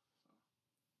friends. So.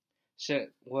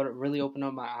 Shit, what really opened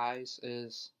up my eyes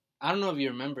is, I don't know if you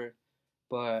remember,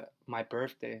 but my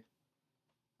birthday,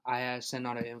 I had sent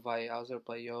out an invite. I was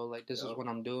like, yo, this is what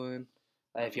I'm doing.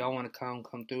 If y'all want to come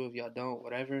through. If y'all don't,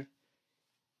 whatever.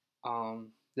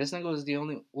 This nigga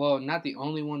was not the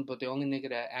only one, but the only nigga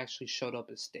that actually showed up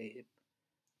and stayed.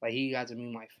 He got to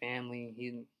meet my family.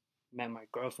 He met my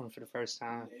girlfriend for the first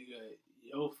time. Nigga,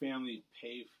 your family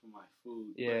paid for my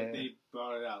food. Yeah. But they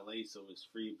brought it out late, so it was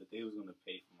free, but they was going to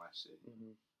pay for my shit.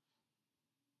 Mm-hmm.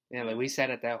 Yeah, we sat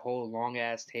at that whole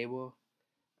long-ass table.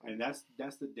 And that's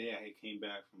the day I came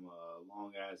back from a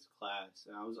long-ass class.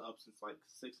 And I was up since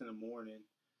 6 in the morning.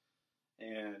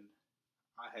 And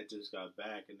I had just got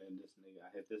back, and then I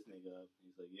hit this nigga up.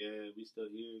 He's like, yeah, we still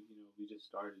here. We just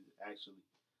started, actually.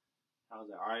 I was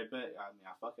like, all right, bet. I mean,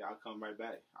 fuck it. I'll come right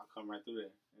back. I'll come right through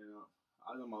there.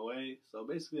 I was on my way. So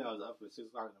basically, I was up at 6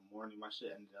 o'clock in the morning. My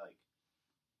shit ended at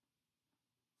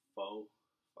 4,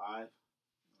 5.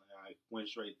 I went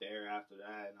straight there after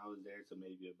that, and I was there till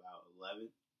maybe about 11,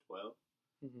 12.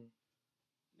 Mm-hmm.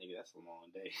 Nigga, that's a long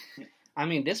day. I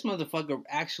mean, this motherfucker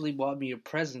actually bought me a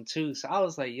present, too. So I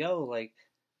was like, yo,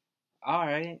 all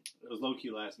right. It was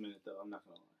low-key last minute, though. I'm not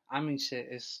going to lie. I mean, shit,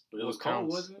 it's but it was what counts. Cold,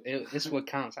 wasn't it? It's what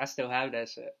counts. I still have that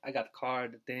shit. I got the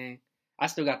card, the thing. I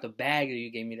still got the bag that you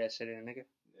gave me that shit in, nigga.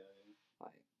 Yeah.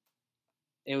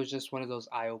 It was just one of those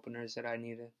eye openers that I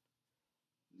needed.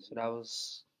 So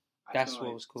that's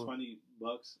what was cool. $20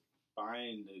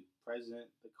 buying the present,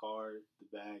 the card,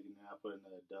 the bag, and then I put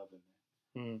another dove in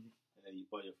there. Mm. And then you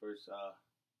bought your first.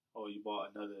 You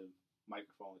bought another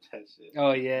microphone with that shit.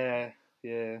 Oh yeah.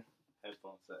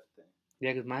 Headphone set thing.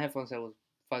 Yeah, because my headphone set was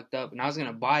fucked up, and I was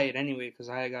gonna buy it anyway because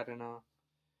I had gotten a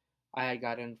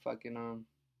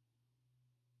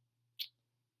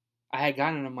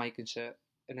mic and shit,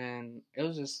 and then it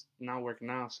was just not working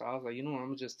out. So I was like, you know what, I'm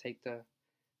gonna just take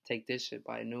this shit,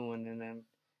 buy a new one, and then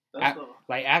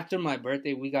after my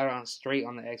birthday, we got on straight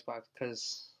on the Xbox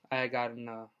because I had gotten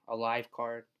a live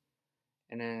card,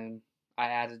 and then I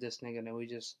added this nigga, and then we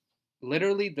just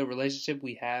literally the relationship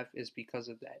we have is because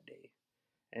of that day.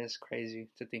 And it's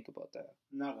crazy to think about that.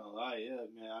 I'm not gonna lie, yeah,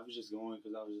 man. I was just going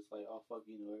because I was just like, oh, fuck,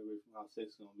 everybody from House 6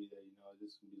 is gonna be there,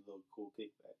 this is gonna be a little cool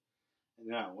kickback.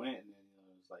 And then I went, and then,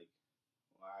 it was like,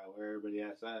 all right, where everybody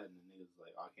outside? And the niggas was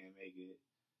like, oh, I can't make it.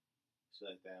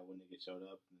 Shit like that when niggas showed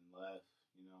up and then left,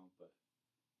 but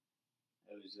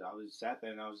I was sat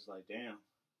there and I was just like, damn.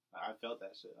 I felt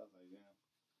that shit. I was like, damn.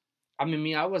 I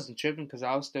mean, I wasn't tripping because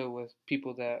I was still with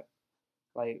people that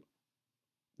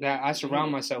I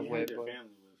surround myself with. But,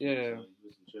 yeah. So he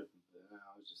wasn't tripping. But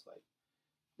I was just like,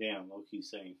 damn, low-key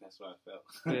saying that's what I felt.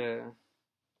 Yeah.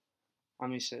 I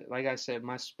mean, shit. Like I said,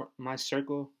 my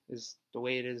circle is the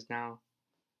way it is now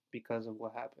because of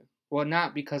what happened. Well,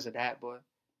 not because of that, but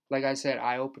like I said,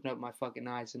 I opened up my fucking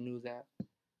eyes and knew that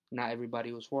not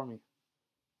everybody was for me.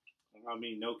 I I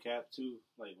mean, no cap too.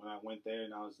 Like when I went there,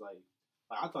 and I was like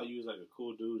I thought you was like a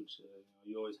cool dude and shit. You know,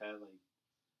 you always had like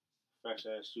fresh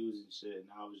ass shoes and shit, and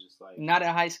I was just like, not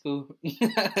at high school.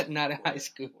 Not at high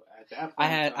school. At that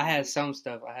point, I had some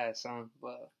stuff. I had some,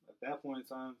 but at that point in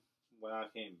time, when I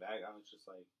came back, I was just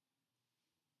like,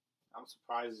 I'm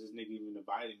surprised this nigga even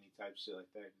invited me type shit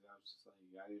like that. Because I was just like,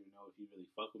 I didn't even know if he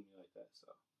really fuck with me like that. So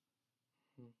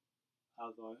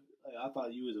I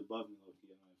thought you was above me, low key.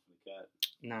 I'm not from the cat.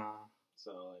 Nah.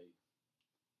 So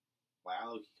like I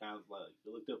look kind of like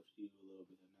looked up to you a little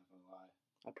bit. I'm not gonna lie.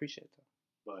 I appreciate that.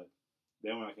 But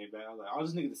then when I came back, I was like, oh,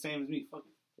 this nigga the same as me. Fuck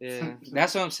it. Yeah,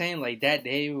 that's what I'm saying. Like that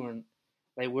day when,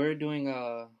 like we were doing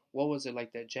what was it,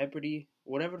 like that Jeopardy,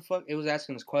 whatever the fuck it was,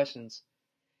 asking us questions,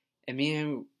 and me and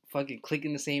him fucking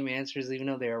clicking the same answers even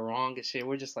though they were wrong and shit.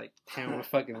 We're just like, damn, we're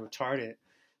fucking retarded.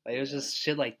 Like it was just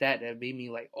shit like that made me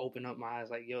like open up my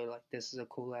eyes. Like, yo, like this is a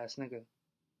cool ass nigga.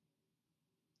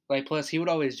 Like plus he would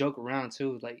always joke around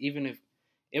too. Like even if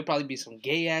it'd probably be some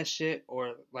gay ass shit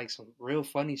or like some real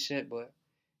funny shit, but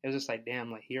it was just like,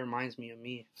 damn, like he reminds me of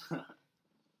me.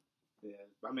 Yeah,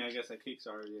 I mean, I guess that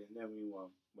kickstarted it, and then we won.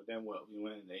 But then what? We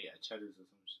went and ate at Cheddar's or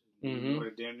some shit. We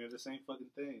ordered damn near the same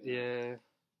fucking thing. Yeah.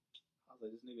 I was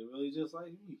like, this nigga really just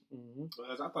like me.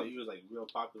 Because I thought you was like real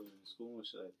popular in school and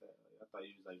shit like that. Like, I thought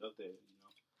you was like up there, you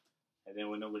know. And then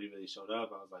when nobody really showed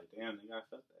up, I was like, damn, nigga, I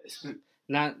felt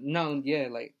that. Yeah,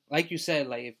 like you said,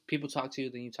 like if people talk to you,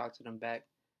 then you talk to them back.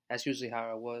 That's usually how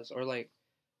I was. Or like,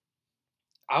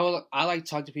 I like to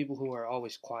talk to people who are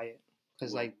always quiet,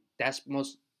 because like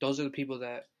those are the people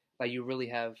that like you really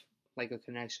have like a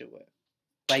connection with.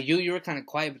 Like you were kind of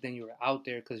quiet, but then you were out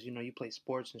there because you know you play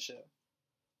sports and shit.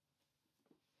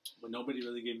 But nobody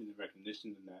really gave me the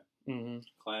recognition in that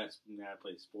class when I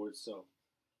played sports. So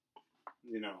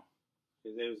you know,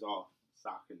 because they was all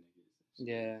soccer niggas.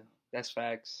 Yeah, you know? That's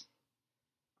facts.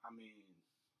 I mean,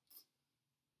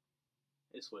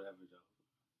 it's whatever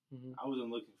though. I wasn't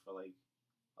looking for like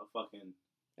a fucking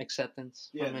acceptance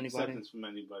from anybody. Acceptance from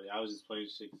anybody. I was just playing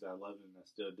shit because I love it and I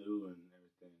still do and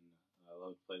everything. I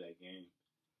love to play that game.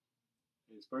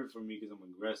 It's perfect for me because I'm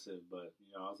aggressive, but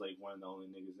you know I was like one of the only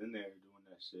niggas in there doing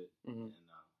that shit. And,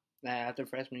 after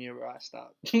freshman year, bro, I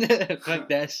stopped. Fuck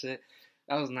that shit.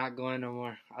 I was not going no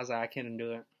more. I was like, I can't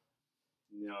do it.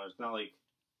 You know, it's not like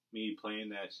me playing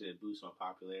that shit boosts my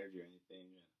popularity or anything.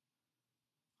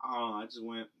 I don't know, I just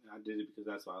went and I did it because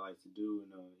that's what I like to do.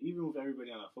 And even with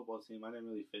everybody on the football team, I didn't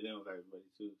really fit in with everybody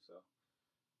too. So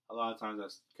a lot of times I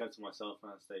kept to myself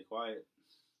and I stayed quiet.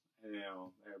 And you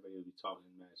know, everybody would be talking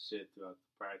mad shit throughout the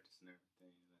practice and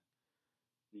everything. And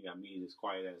you got me, this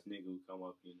quiet ass nigga who come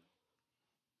up, you know,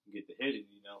 get the hitting,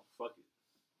 you know, fuck it.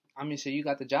 I mean, so you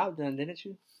got the job done, didn't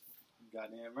you?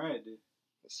 Goddamn right, dude.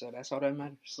 So that's all that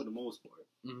matters. For the most part.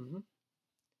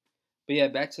 But yeah,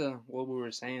 back to what we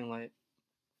were saying, like,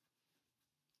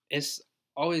 it's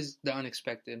always the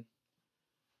unexpected.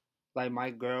 Like, my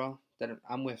girl that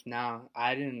I'm with now,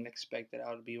 I didn't expect that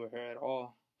I would be with her at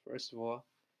all, first of all.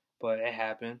 But it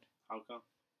happened. How come?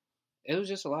 It was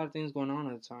just a lot of things going on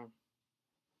at the time.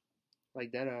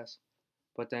 Like, deadass.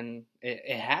 But then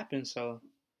it happened, so,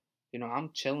 you know,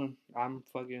 I'm chilling. I'm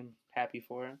fucking happy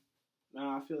for it.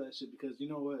 Nah, I feel that shit because, you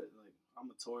know what? Like, I'm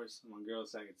a Taurus, my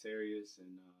girl's Sagittarius, and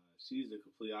she's the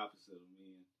complete opposite of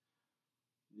me. And,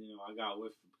 you know, I got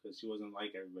with her because she wasn't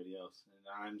like everybody else. And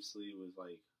I honestly was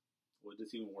like, well,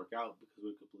 this even work out because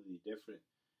we're completely different.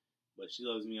 But she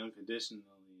loves me unconditionally,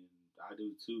 and I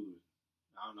do too.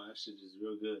 I don't know, that shit is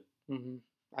real good.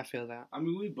 I feel that. I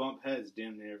mean, we bump heads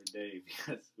damn near every day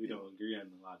because we don't agree on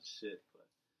a lot of shit.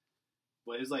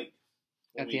 But it's like,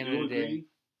 when at the end of the day,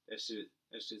 that's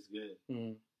just good.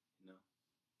 You know?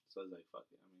 So it's like, fuck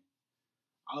it. I mean,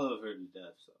 I love her to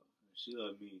death, so she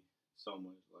loved me so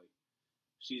much. Like,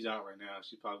 she's out right now.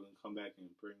 She probably gonna come back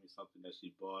and bring me something that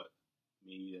she bought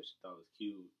me that she thought was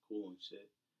cute, cool, and shit.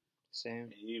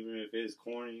 Same. And even if it's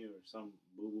corny or some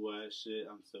boo-boo ass shit,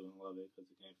 I'm still gonna love it because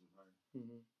it came from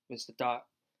her. It's the thought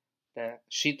that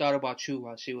she thought about you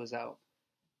while she was out.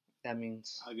 That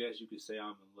means. I guess you could say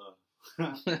I'm in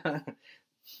love.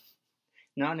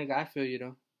 No, nigga, I feel you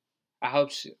though. I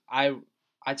hope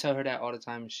I tell her that all the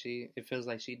time. It feels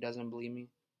like she doesn't believe me,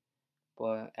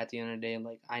 but at the end of the day,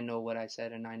 like I know what I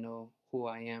said and I know who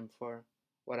I am for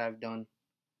what I've done.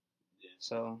 Yeah.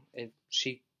 So if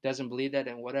she doesn't believe that,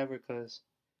 then whatever. Cause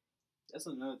that's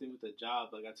another thing with the job.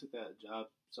 Like I took that job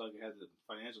so I could have the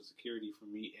financial security for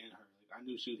me and her. Like I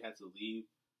knew she would have to leave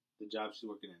the job she's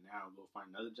working at now and go find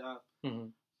another job.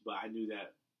 But I knew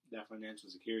that financial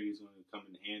security is going to come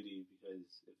in handy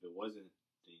because if it wasn't,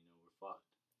 then, you know, we're fucked.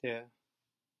 Yeah.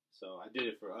 So I did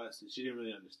it for us, and she didn't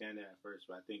really understand that at first,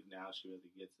 but I think now she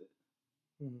really gets it.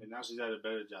 Mm-hmm. And now she's at a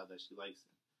better job that she likes.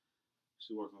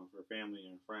 She working with her family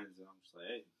and her friends, and I'm just like,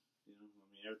 hey, you know, I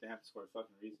mean, everything happens for a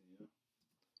fucking reason, you know.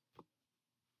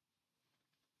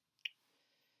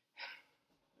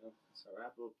 Yeah, so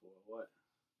wrap up or what?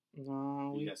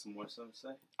 No, You got some more something to say?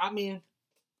 I mean,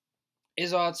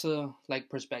 it's all to like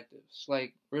perspectives.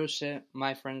 Like real shit.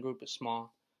 My friend group is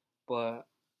small, but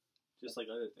just like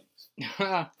other things.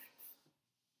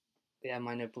 Yeah,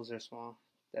 my nipples are small.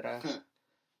 That ass.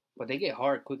 But they get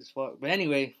hard quick as fuck. But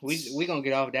anyway, we gonna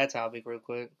get off that topic real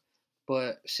quick.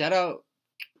 But shout out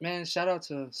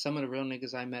to some of the real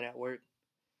niggas I met at work.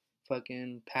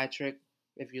 Fucking Patrick,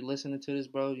 if you're listening to this,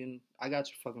 bro, I got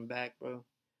your fucking back, bro.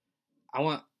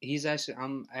 I'm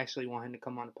actually want him to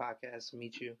come on the podcast to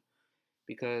meet you,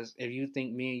 because if you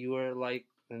think me and you are alike,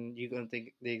 then you're gonna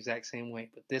think the exact same way.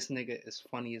 But this nigga is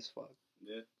funny as fuck.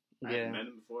 Yeah. I haven't met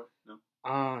him before.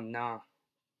 No.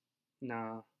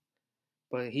 Nah.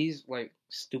 But he's like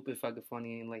stupid fucking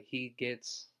funny, and like he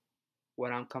gets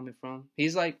what I'm coming from.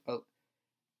 He's like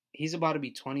he's about to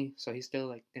be 20, so he's still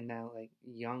like in that like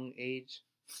young age.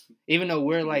 Even though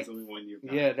we're like,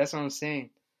 yeah, that's what I'm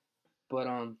saying. But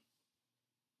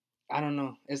I don't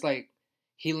know. It's like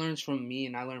he learns from me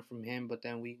and I learn from him. But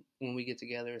then when we get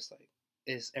together, it's like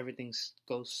everything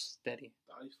goes steady.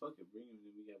 I just fucking bring him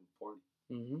and we have a party.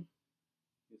 Mm-hmm.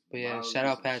 But yeah, shout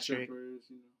out Patrick. Strippers,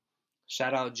 you know.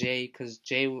 Shout out Jay, because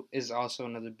Jay is also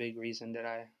another big reason that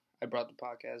I brought the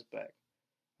podcast back.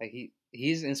 Like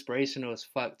he's inspirational as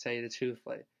fuck. Tell you the truth,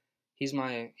 like he's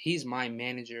my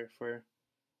manager for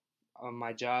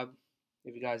my job.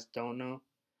 If you guys don't know,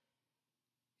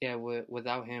 yeah,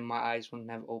 without him, my eyes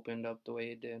wouldn't have opened up the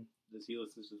way it did. Does he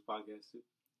listen to this podcast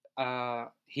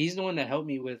too? He's the one that helped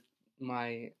me with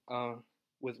my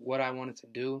with what I wanted to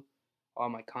do, all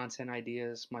my content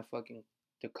ideas,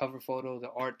 the cover photo, the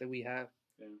art that we have.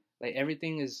 Yeah. Like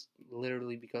everything is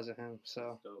literally because of him.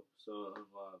 So dope. So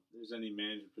if there's any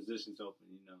manager positions open,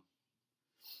 you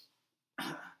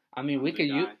know. I mean, we could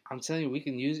use. I'm telling you, we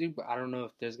can use you, but I don't know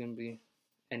if there's gonna be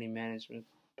any management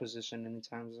position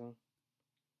anytime soon.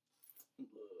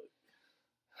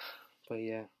 But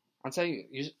yeah, I'll tell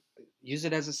you, use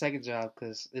it as a second job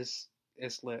because it's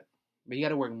lit. But you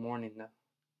gotta work morning though.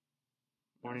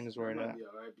 Morning is where it at. Be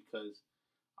alright because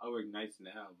I work nights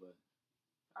now, but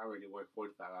I already work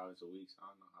 45 hours a week, so I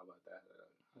don't know how about that. How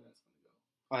that's gonna go.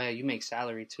 Oh yeah, you make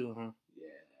salary too, huh?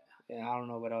 Yeah. Yeah, I don't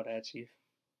know about all that, Chief.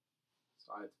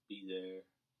 So I have to be there,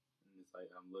 and it's like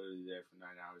I'm literally there for 9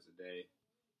 hours a day.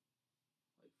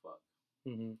 Like fuck.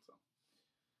 Mm-hmm. So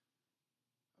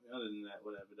I mean, other than that,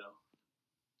 whatever though.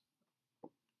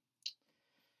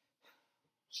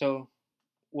 So,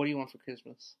 what do you want for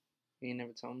Christmas? You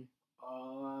never told me.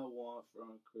 All I want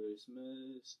from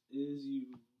Christmas is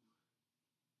you.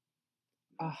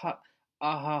 Ha!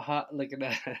 Look at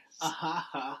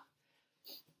that.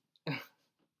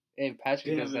 Hey,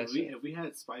 Patrick does that shit. If we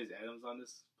had Spice Adams on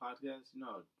this podcast, you know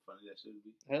how funny that should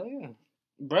be. Hell yeah,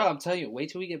 bro! I'm telling you. Wait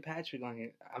till we get Patrick on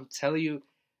here. I'm telling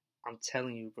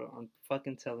you, bro. I'm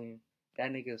fucking telling you.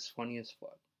 That nigga is funny as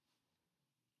fuck.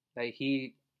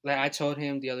 Like I told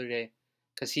him the other day,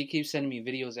 cause he keeps sending me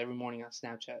videos every morning on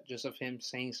Snapchat just of him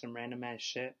saying some random ass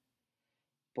shit.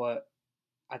 But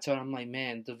I told him, I'm like,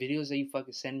 man, the videos that you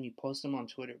fucking send me, post them on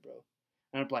Twitter, bro.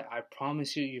 And I'm like, I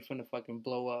promise you're finna fucking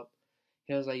blow up.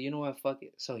 He was like, you know what, fuck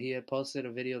it. So he had posted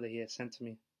a video that he had sent to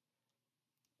me.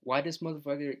 Why this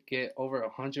motherfucker get over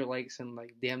 100 likes and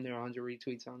like damn near 100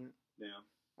 retweets on it? Damn.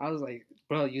 I was like,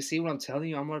 bro, you see what I'm telling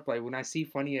you? I'm like, when I see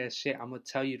funny ass shit, I'm gonna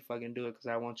tell you to fucking do it because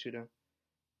I want you to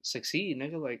succeed,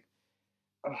 nigga. Like,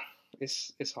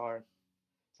 it's hard.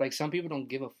 It's like some people don't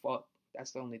give a fuck.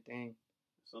 That's the only thing.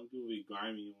 Some people be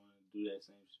grimy and want to do that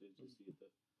same shit just to get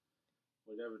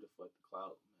whatever the fuck the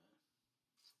clout, man.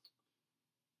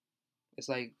 It's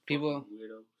like people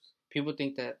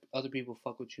think that other people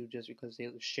fuck with you just because they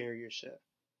share your shit.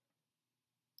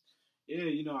 Yeah,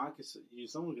 you know,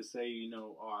 someone could say, you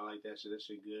know, oh, I like that shit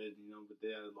good, you know, but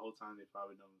the whole time they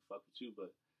probably don't fuck with you,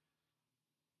 but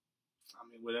I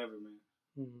mean, whatever, man.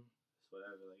 Mm-hmm. It's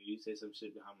whatever. Like, if you say some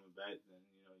shit behind my back, then,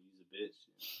 you know, you's a bitch.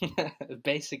 You know?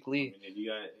 Basically. I mean, if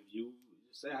you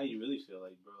say how you really feel,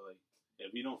 like, bro, like,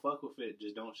 if you don't fuck with it,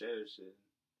 just don't share this shit.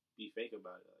 Be fake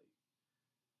about it. Like,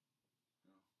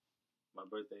 you know, my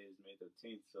birthday is May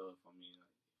 13th, so if you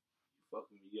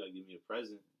fuck with me, you gotta give me a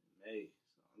present in May.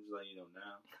 So I'm just letting you know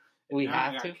now. We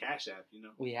have I to? got Cash App, you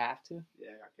know. We have to?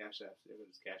 Yeah, I got Cash App. So they're gonna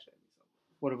just Cash App me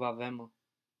something. What about Venmo?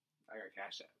 I got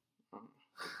Cash App.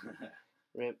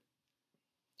 Rip.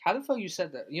 How the fuck you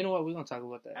said that? You know what? We're gonna talk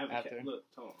about that after. Look,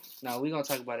 hold on. No, we're gonna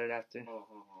talk about it after. Hold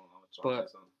on. I'm gonna try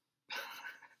something.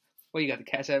 Well, you got the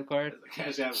Cash App card?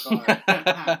 It's a Cash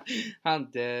App card. I'm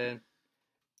dead.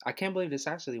 I can't believe this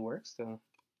actually works, though.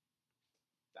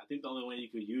 I think the only way you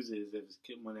could use it is if it's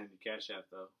keep money in the Cash App,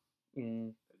 though.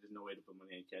 Mm. There's no way to put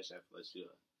money in Cash App unless you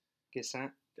Get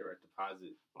sent? direct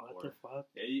deposit. What the fuck?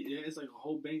 Yeah, it's like a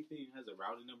whole bank thing. It has a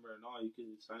routing number and all. You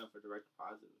can sign up for direct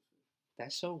deposit.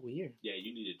 That's so weird. Yeah,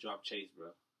 you need to drop Chase, bro.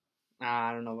 Nah,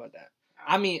 I don't know about that.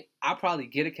 I mean, I'll probably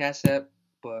get a Cash App,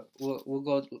 but we'll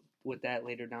go with that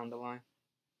later down the line.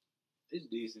 It's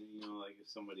decent, you know, like if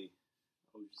somebody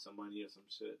owes you some money or some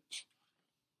shit.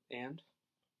 And?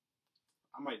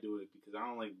 I might do it because I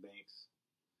don't like banks.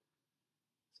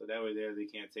 So that way they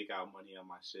can't take out money on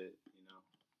my shit, you know.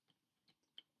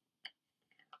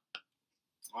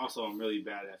 Also, I'm really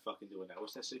bad at fucking doing that.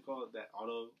 What's that shit called? That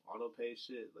auto pay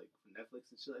shit, like for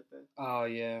Netflix and shit like that. Oh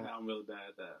yeah. I'm really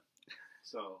bad at that.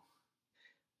 So,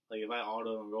 like if I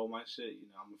auto enroll my shit,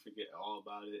 you know, I'm gonna forget all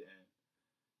about it, and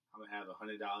I'm gonna have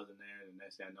 $100 in there, and the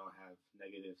next thing I know, I have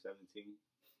negative 17.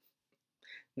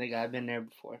 Nigga, I've been there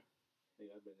before.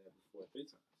 Nigga, I've been there before 3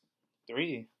 times.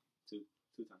 3? Two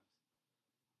times.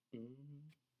 Mm.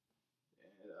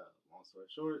 And long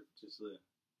story short, just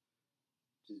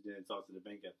didn't talk to the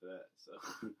bank after that. So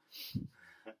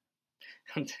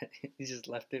You just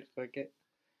left it, fuck it.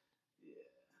 Yeah.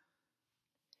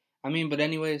 I mean, but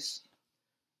anyways,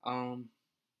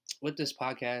 with this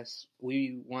podcast,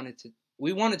 we want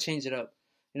to change it up.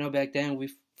 You know, back then we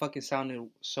fucking sounded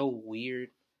so weird,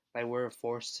 like we're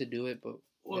forced to do it. But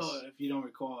well, if you don't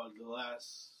recall,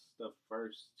 the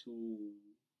first three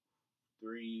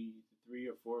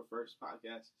or four first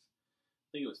podcasts,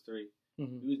 I think it was 3.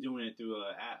 Mm-hmm. We was doing it through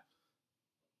an app.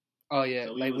 Oh yeah,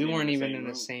 so like we weren't even in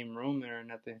the same room or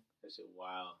nothing. That shit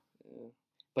wild. Yeah.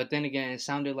 But then again, it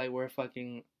sounded like we're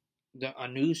fucking a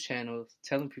news channel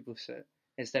telling people shit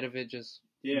instead of it just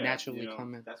naturally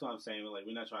coming. That's what I'm saying. Like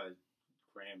we're not trying to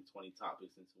cram 20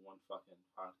 topics into one fucking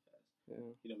podcast.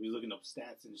 Yeah. You know, we're looking up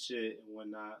stats and shit and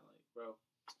whatnot. Like, bro,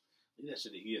 leave that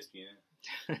shit at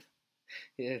ESPN.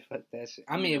 Yeah, fuck that shit.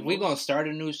 I mean, if we gonna start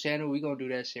a news channel, we gonna do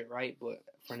that shit right. But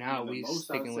for now, we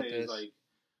sticking with this. Like,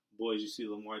 boys, you see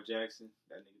Lamar Jackson,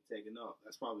 that nigga taking off.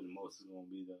 That's probably the most it's gonna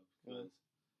be though. Because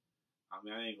I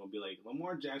mean, I ain't gonna be like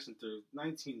Lamar Jackson threw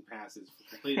 19 passes for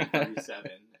completed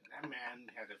 37. And that man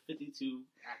had a 52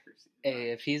 accuracy.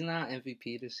 Hey, if he's not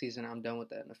MVP this season, I'm done with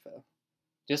the NFL.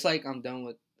 Just like I'm done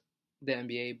with the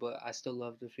NBA, but I still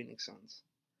love the Phoenix Suns.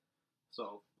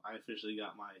 So I officially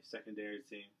got my secondary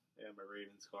team. They have my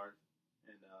Ravens card,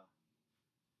 and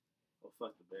well,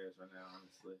 fuck the Bears right now,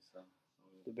 honestly. So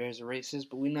the Bears are racist,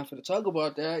 but we're not going to talk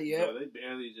about that yet. No, they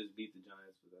barely just beat the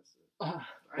Giants, but that's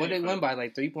it. What they win by,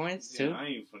 like 3 points, too? Yeah, I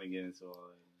ain't even gonna get into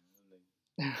all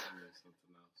that. Man.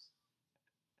 Something else.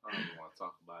 I don't even want to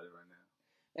talk about it right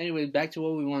now. Anyway, back to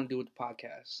what we want to do with the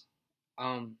podcast.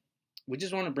 We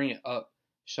just want to bring it up,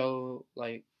 show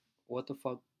like what the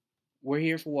fuck. We're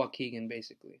here for Waukegan,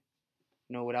 basically.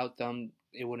 You know, without them,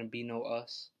 it wouldn't be no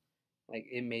us. Like,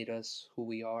 it made us who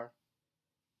we are.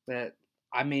 But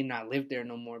I may not live there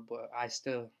no more, but I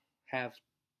still have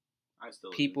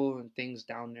people and things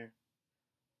down there.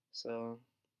 So.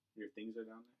 Your things are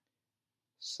down there?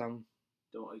 Some.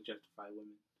 Don't objectify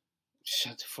women.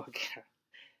 Shut the fuck up.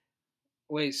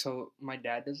 Wait, so my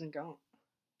dad doesn't count?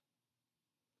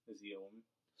 Is he a woman?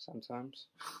 Sometimes.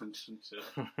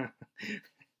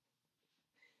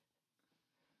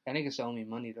 That nigga owe me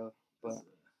money though, but that's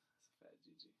a fat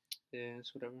GG. Yeah,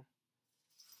 it's whatever.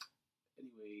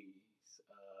 Anyways,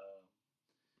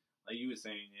 like you were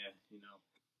saying, yeah, you know,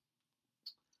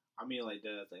 I mean, like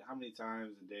that. Like, how many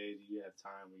times a day do you have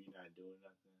time where you're not doing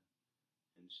nothing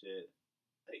and shit?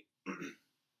 Like,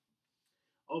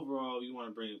 overall, you want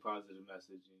to bring a positive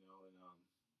message, you know, and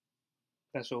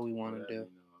that's what we want to do.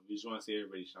 You know, we just want to see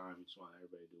everybody shine. We just want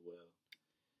everybody to do well,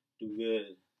 do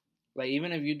good. Like,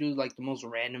 even if you do, like, the most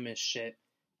randomest shit,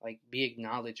 like, be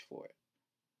acknowledged for it.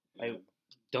 Like,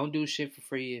 don't do shit for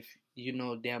free if you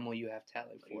know damn well you have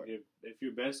talent for it. If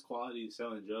your best quality is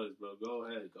selling drugs, bro, go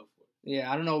ahead, go for it.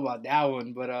 Yeah, I don't know about that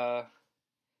one, but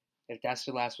if that's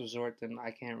your last resort, then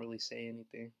I can't really say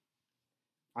anything.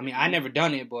 I mean, I never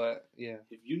done it, but, yeah.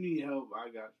 If you need help, I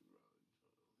got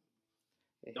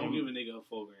you, bro. Don't give a nigga a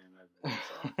full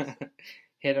gram.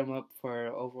 Hit him up for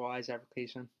overall eyes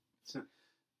application.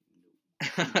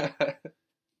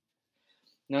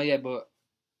 No, yeah, but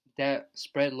that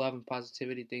spread love and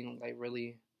positivity thing, like,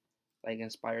 really, like,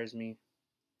 inspires me,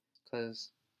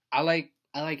 cause I like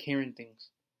hearing things.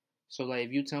 So, like,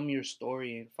 if you tell me your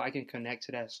story, and if I can connect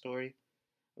to that story,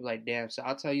 I'm like, damn. So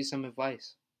I'll tell you some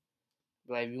advice.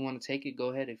 Like, if you want to take it, go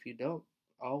ahead. If you don't,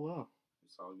 oh well.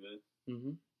 It's all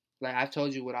good. Like, I've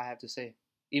told you what I have to say.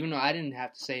 Even though I didn't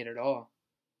have to say it at all.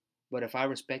 But if I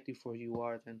respect you for who you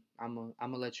are, then I'm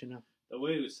gonna let you know. The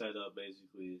way it was set up,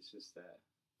 basically, it's just that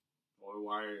we're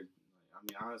wired. Like, I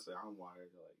mean, honestly, I'm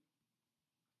wired. Like,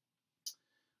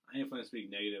 I ain't gonna speak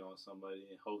negative on somebody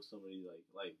and hope somebody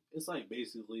like it's like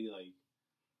basically like,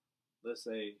 let's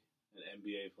say an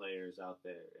NBA player is out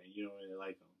there and you don't really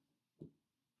like him.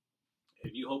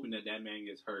 If you hoping that man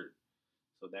gets hurt,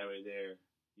 so that way they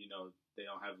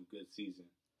don't have a good season.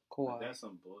 Cool. Like, that's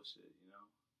some bullshit,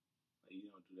 Like, you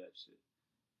don't do that shit.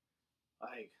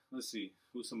 Like, let's see,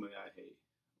 who's somebody I hate?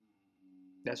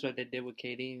 That's what they did with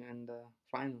KD in the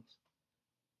finals.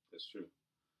 That's true.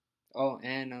 Oh,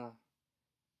 and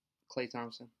Klay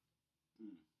Thompson.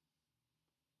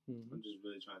 I'm just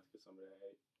really trying to think of somebody I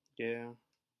hate. Yeah.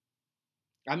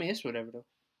 I mean, it's whatever though.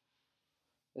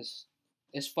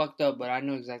 It's fucked up, but I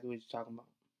know exactly what you're talking about.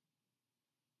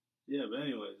 Yeah, but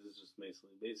anyways, it's just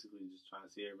basically just trying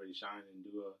to see everybody shine and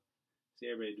see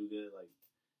everybody do good. Like,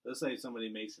 let's say somebody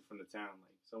makes it from the town,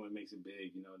 like someone makes it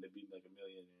big, they beat like a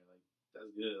millionaire. Like,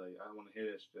 that's good. Like, I want to hear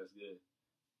that shit. That's good,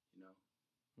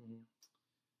 Mm-hmm.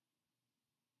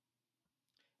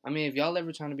 I mean, if y'all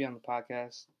ever trying to be on the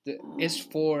podcast,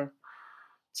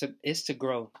 it's to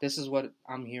grow. This is what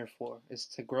I'm here for. It's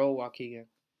to grow Waukegan,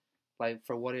 like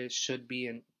for what it should be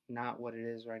and not what it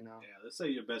is right now. Yeah, let's say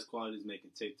your best quality is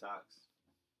making TikToks.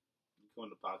 You go on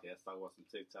the podcast, talk about some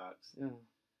TikToks.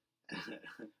 Yeah.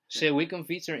 Shit, we can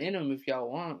feature in them if y'all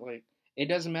want. Like, it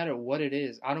doesn't matter what it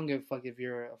is. I don't give a fuck if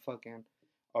you're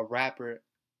a rapper,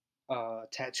 a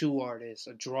tattoo artist,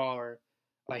 a drawer,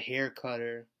 a hair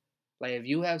cutter. Like, if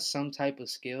you have some type of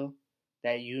skill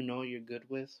that you're good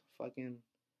with, fucking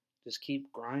just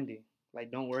keep grinding.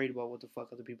 Like, don't worry about what the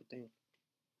fuck other people think.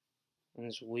 And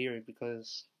it's weird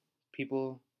because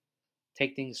people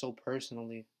take things so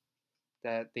personally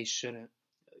that they shouldn't.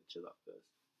 Yeah, chill out, guys.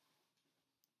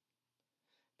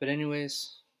 But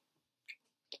anyways,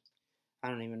 I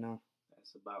don't even know.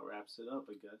 That's about wraps it up,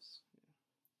 I guess.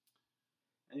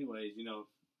 Anyways, if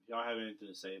y'all have anything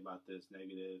to say about this,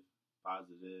 negative,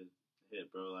 positive,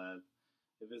 hit Bro Lab.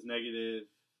 If it's negative,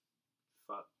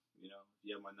 fuck, if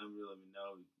you have my number, let me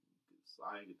know. You can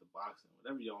slide, get the box, and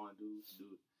whatever y'all want to do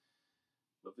it.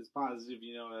 But if it's positive,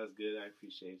 that's good. I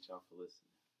appreciate y'all for listening.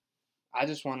 I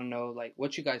just want to know, like,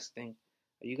 what you guys think.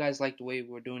 Are you guys like the way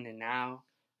we're doing it now?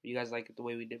 Are you guys like it the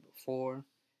way we did before?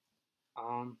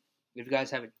 If you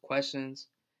guys have any questions,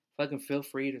 fucking feel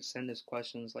free to send us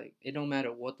questions. Like, it don't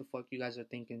matter what the fuck you guys are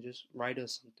thinking. Just write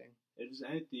us something. If there's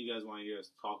anything you guys want to hear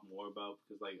us talk more about,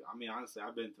 because, like, I mean, honestly,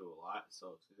 I've been through a lot.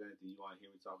 So if there's anything you want to hear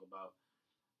me talk about,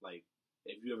 like,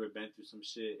 if you ever been through some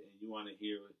shit and you want to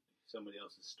hear somebody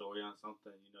else's story on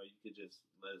something, you could just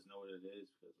let us know what it is.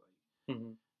 Because, like,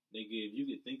 nigga, if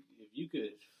you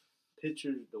could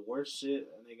picture the worst shit,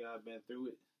 a nigga, I've been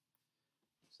through it.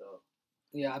 So.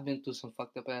 Yeah, I've been through some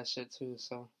fucked up ass shit too.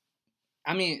 So,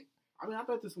 I mean, I've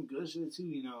been through some good shit too.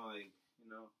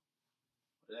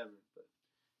 Whatever. But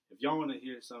if y'all want to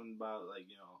hear something about, like,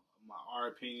 our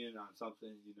opinion on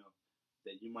something,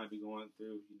 that you might be going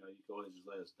through, you can always just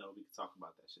let us know. We can talk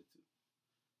about that shit too.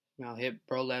 Now hit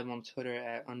BroLab on Twitter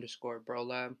at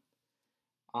 _BroLab.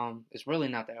 It's really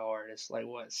not that hard. It's like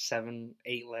 7,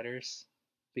 8 letters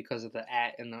because of the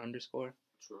 @ and the underscore.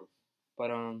 True.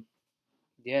 But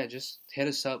yeah, just hit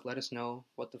us up. Let us know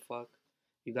what the fuck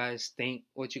you guys think,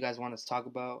 what you guys want us to talk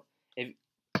about. If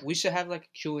we should have like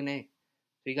a Q&A.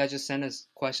 So you guys just send us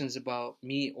questions about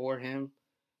me or him.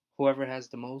 Whoever has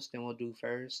the most, then we'll do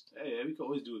first. Hey, we can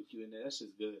always do a Q&A. That's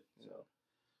just good. So,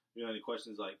 if you have any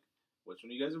questions like, which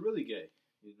one of you guys are really gay?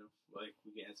 Like,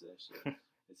 we can answer that shit.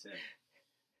 It's him.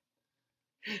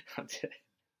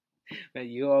 Man,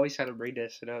 you always try to bring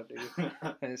that shit up, dude.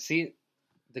 And see,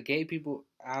 the gay people,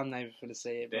 I'm not even gonna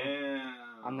say it, bro. Damn.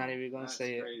 I'm not even gonna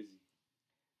say crazy. it.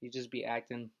 You just be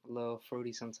acting a little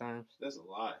fruity sometimes. That's a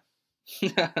lie.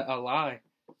 A lie.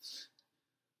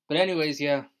 But anyways,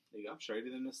 yeah. Nigga, I'm straighter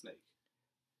than a snake.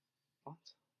 What? I'm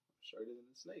straighter than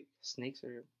a snake. Snakes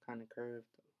are kind of curved.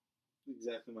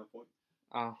 Exactly my point.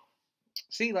 Oh.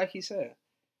 See, like he said.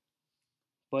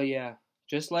 But yeah,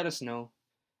 just let us know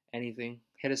anything.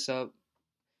 Hit us up.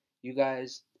 You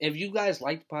guys, if you guys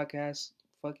like the podcast,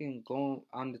 fucking go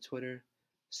on the Twitter.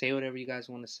 Say whatever you guys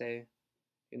want to say.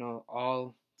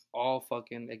 All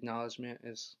fucking acknowledgement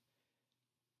is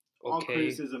okay. All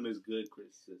criticism is good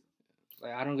criticism.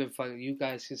 Like, I don't give a fuck. You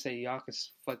guys can say y'all can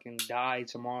fucking die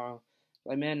tomorrow.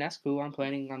 Like, man, that's cool. I'm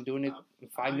planning on doing it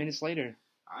 5 minutes later.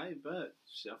 I bet.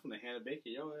 Shit, I'm finna Hannah Baker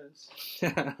your ass.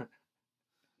 Nigga,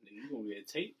 you gonna get a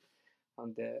tape?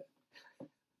 I'm dead.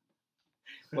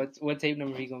 What tape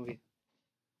number he gonna be?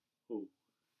 Who?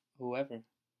 Whoever.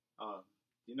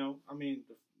 you know, I mean,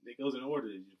 it goes in order.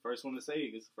 The first one to say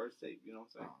it gets the first tape. You know what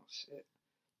I'm saying? Oh shit.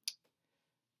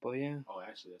 But yeah. Oh,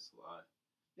 actually, that's a lie.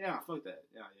 Yeah, fuck that.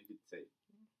 Yeah, you get the tape.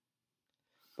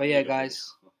 But yeah,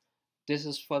 guys, this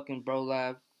is fucking Bro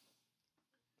Lab,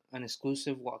 an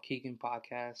exclusive Waukegan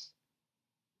podcast.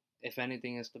 If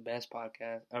anything, it's the best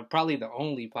podcast, or probably the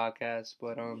only podcast.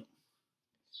 But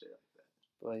shit like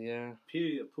that. But yeah.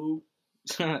 Period. Poo.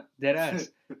 Dead ass.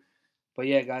 But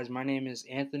yeah, guys, my name is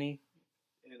Anthony.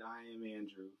 And I am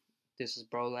Andrew. This is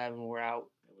Bro Lab, and we're out.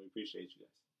 And we appreciate you guys.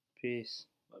 Peace.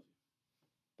 Love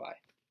you. Bye.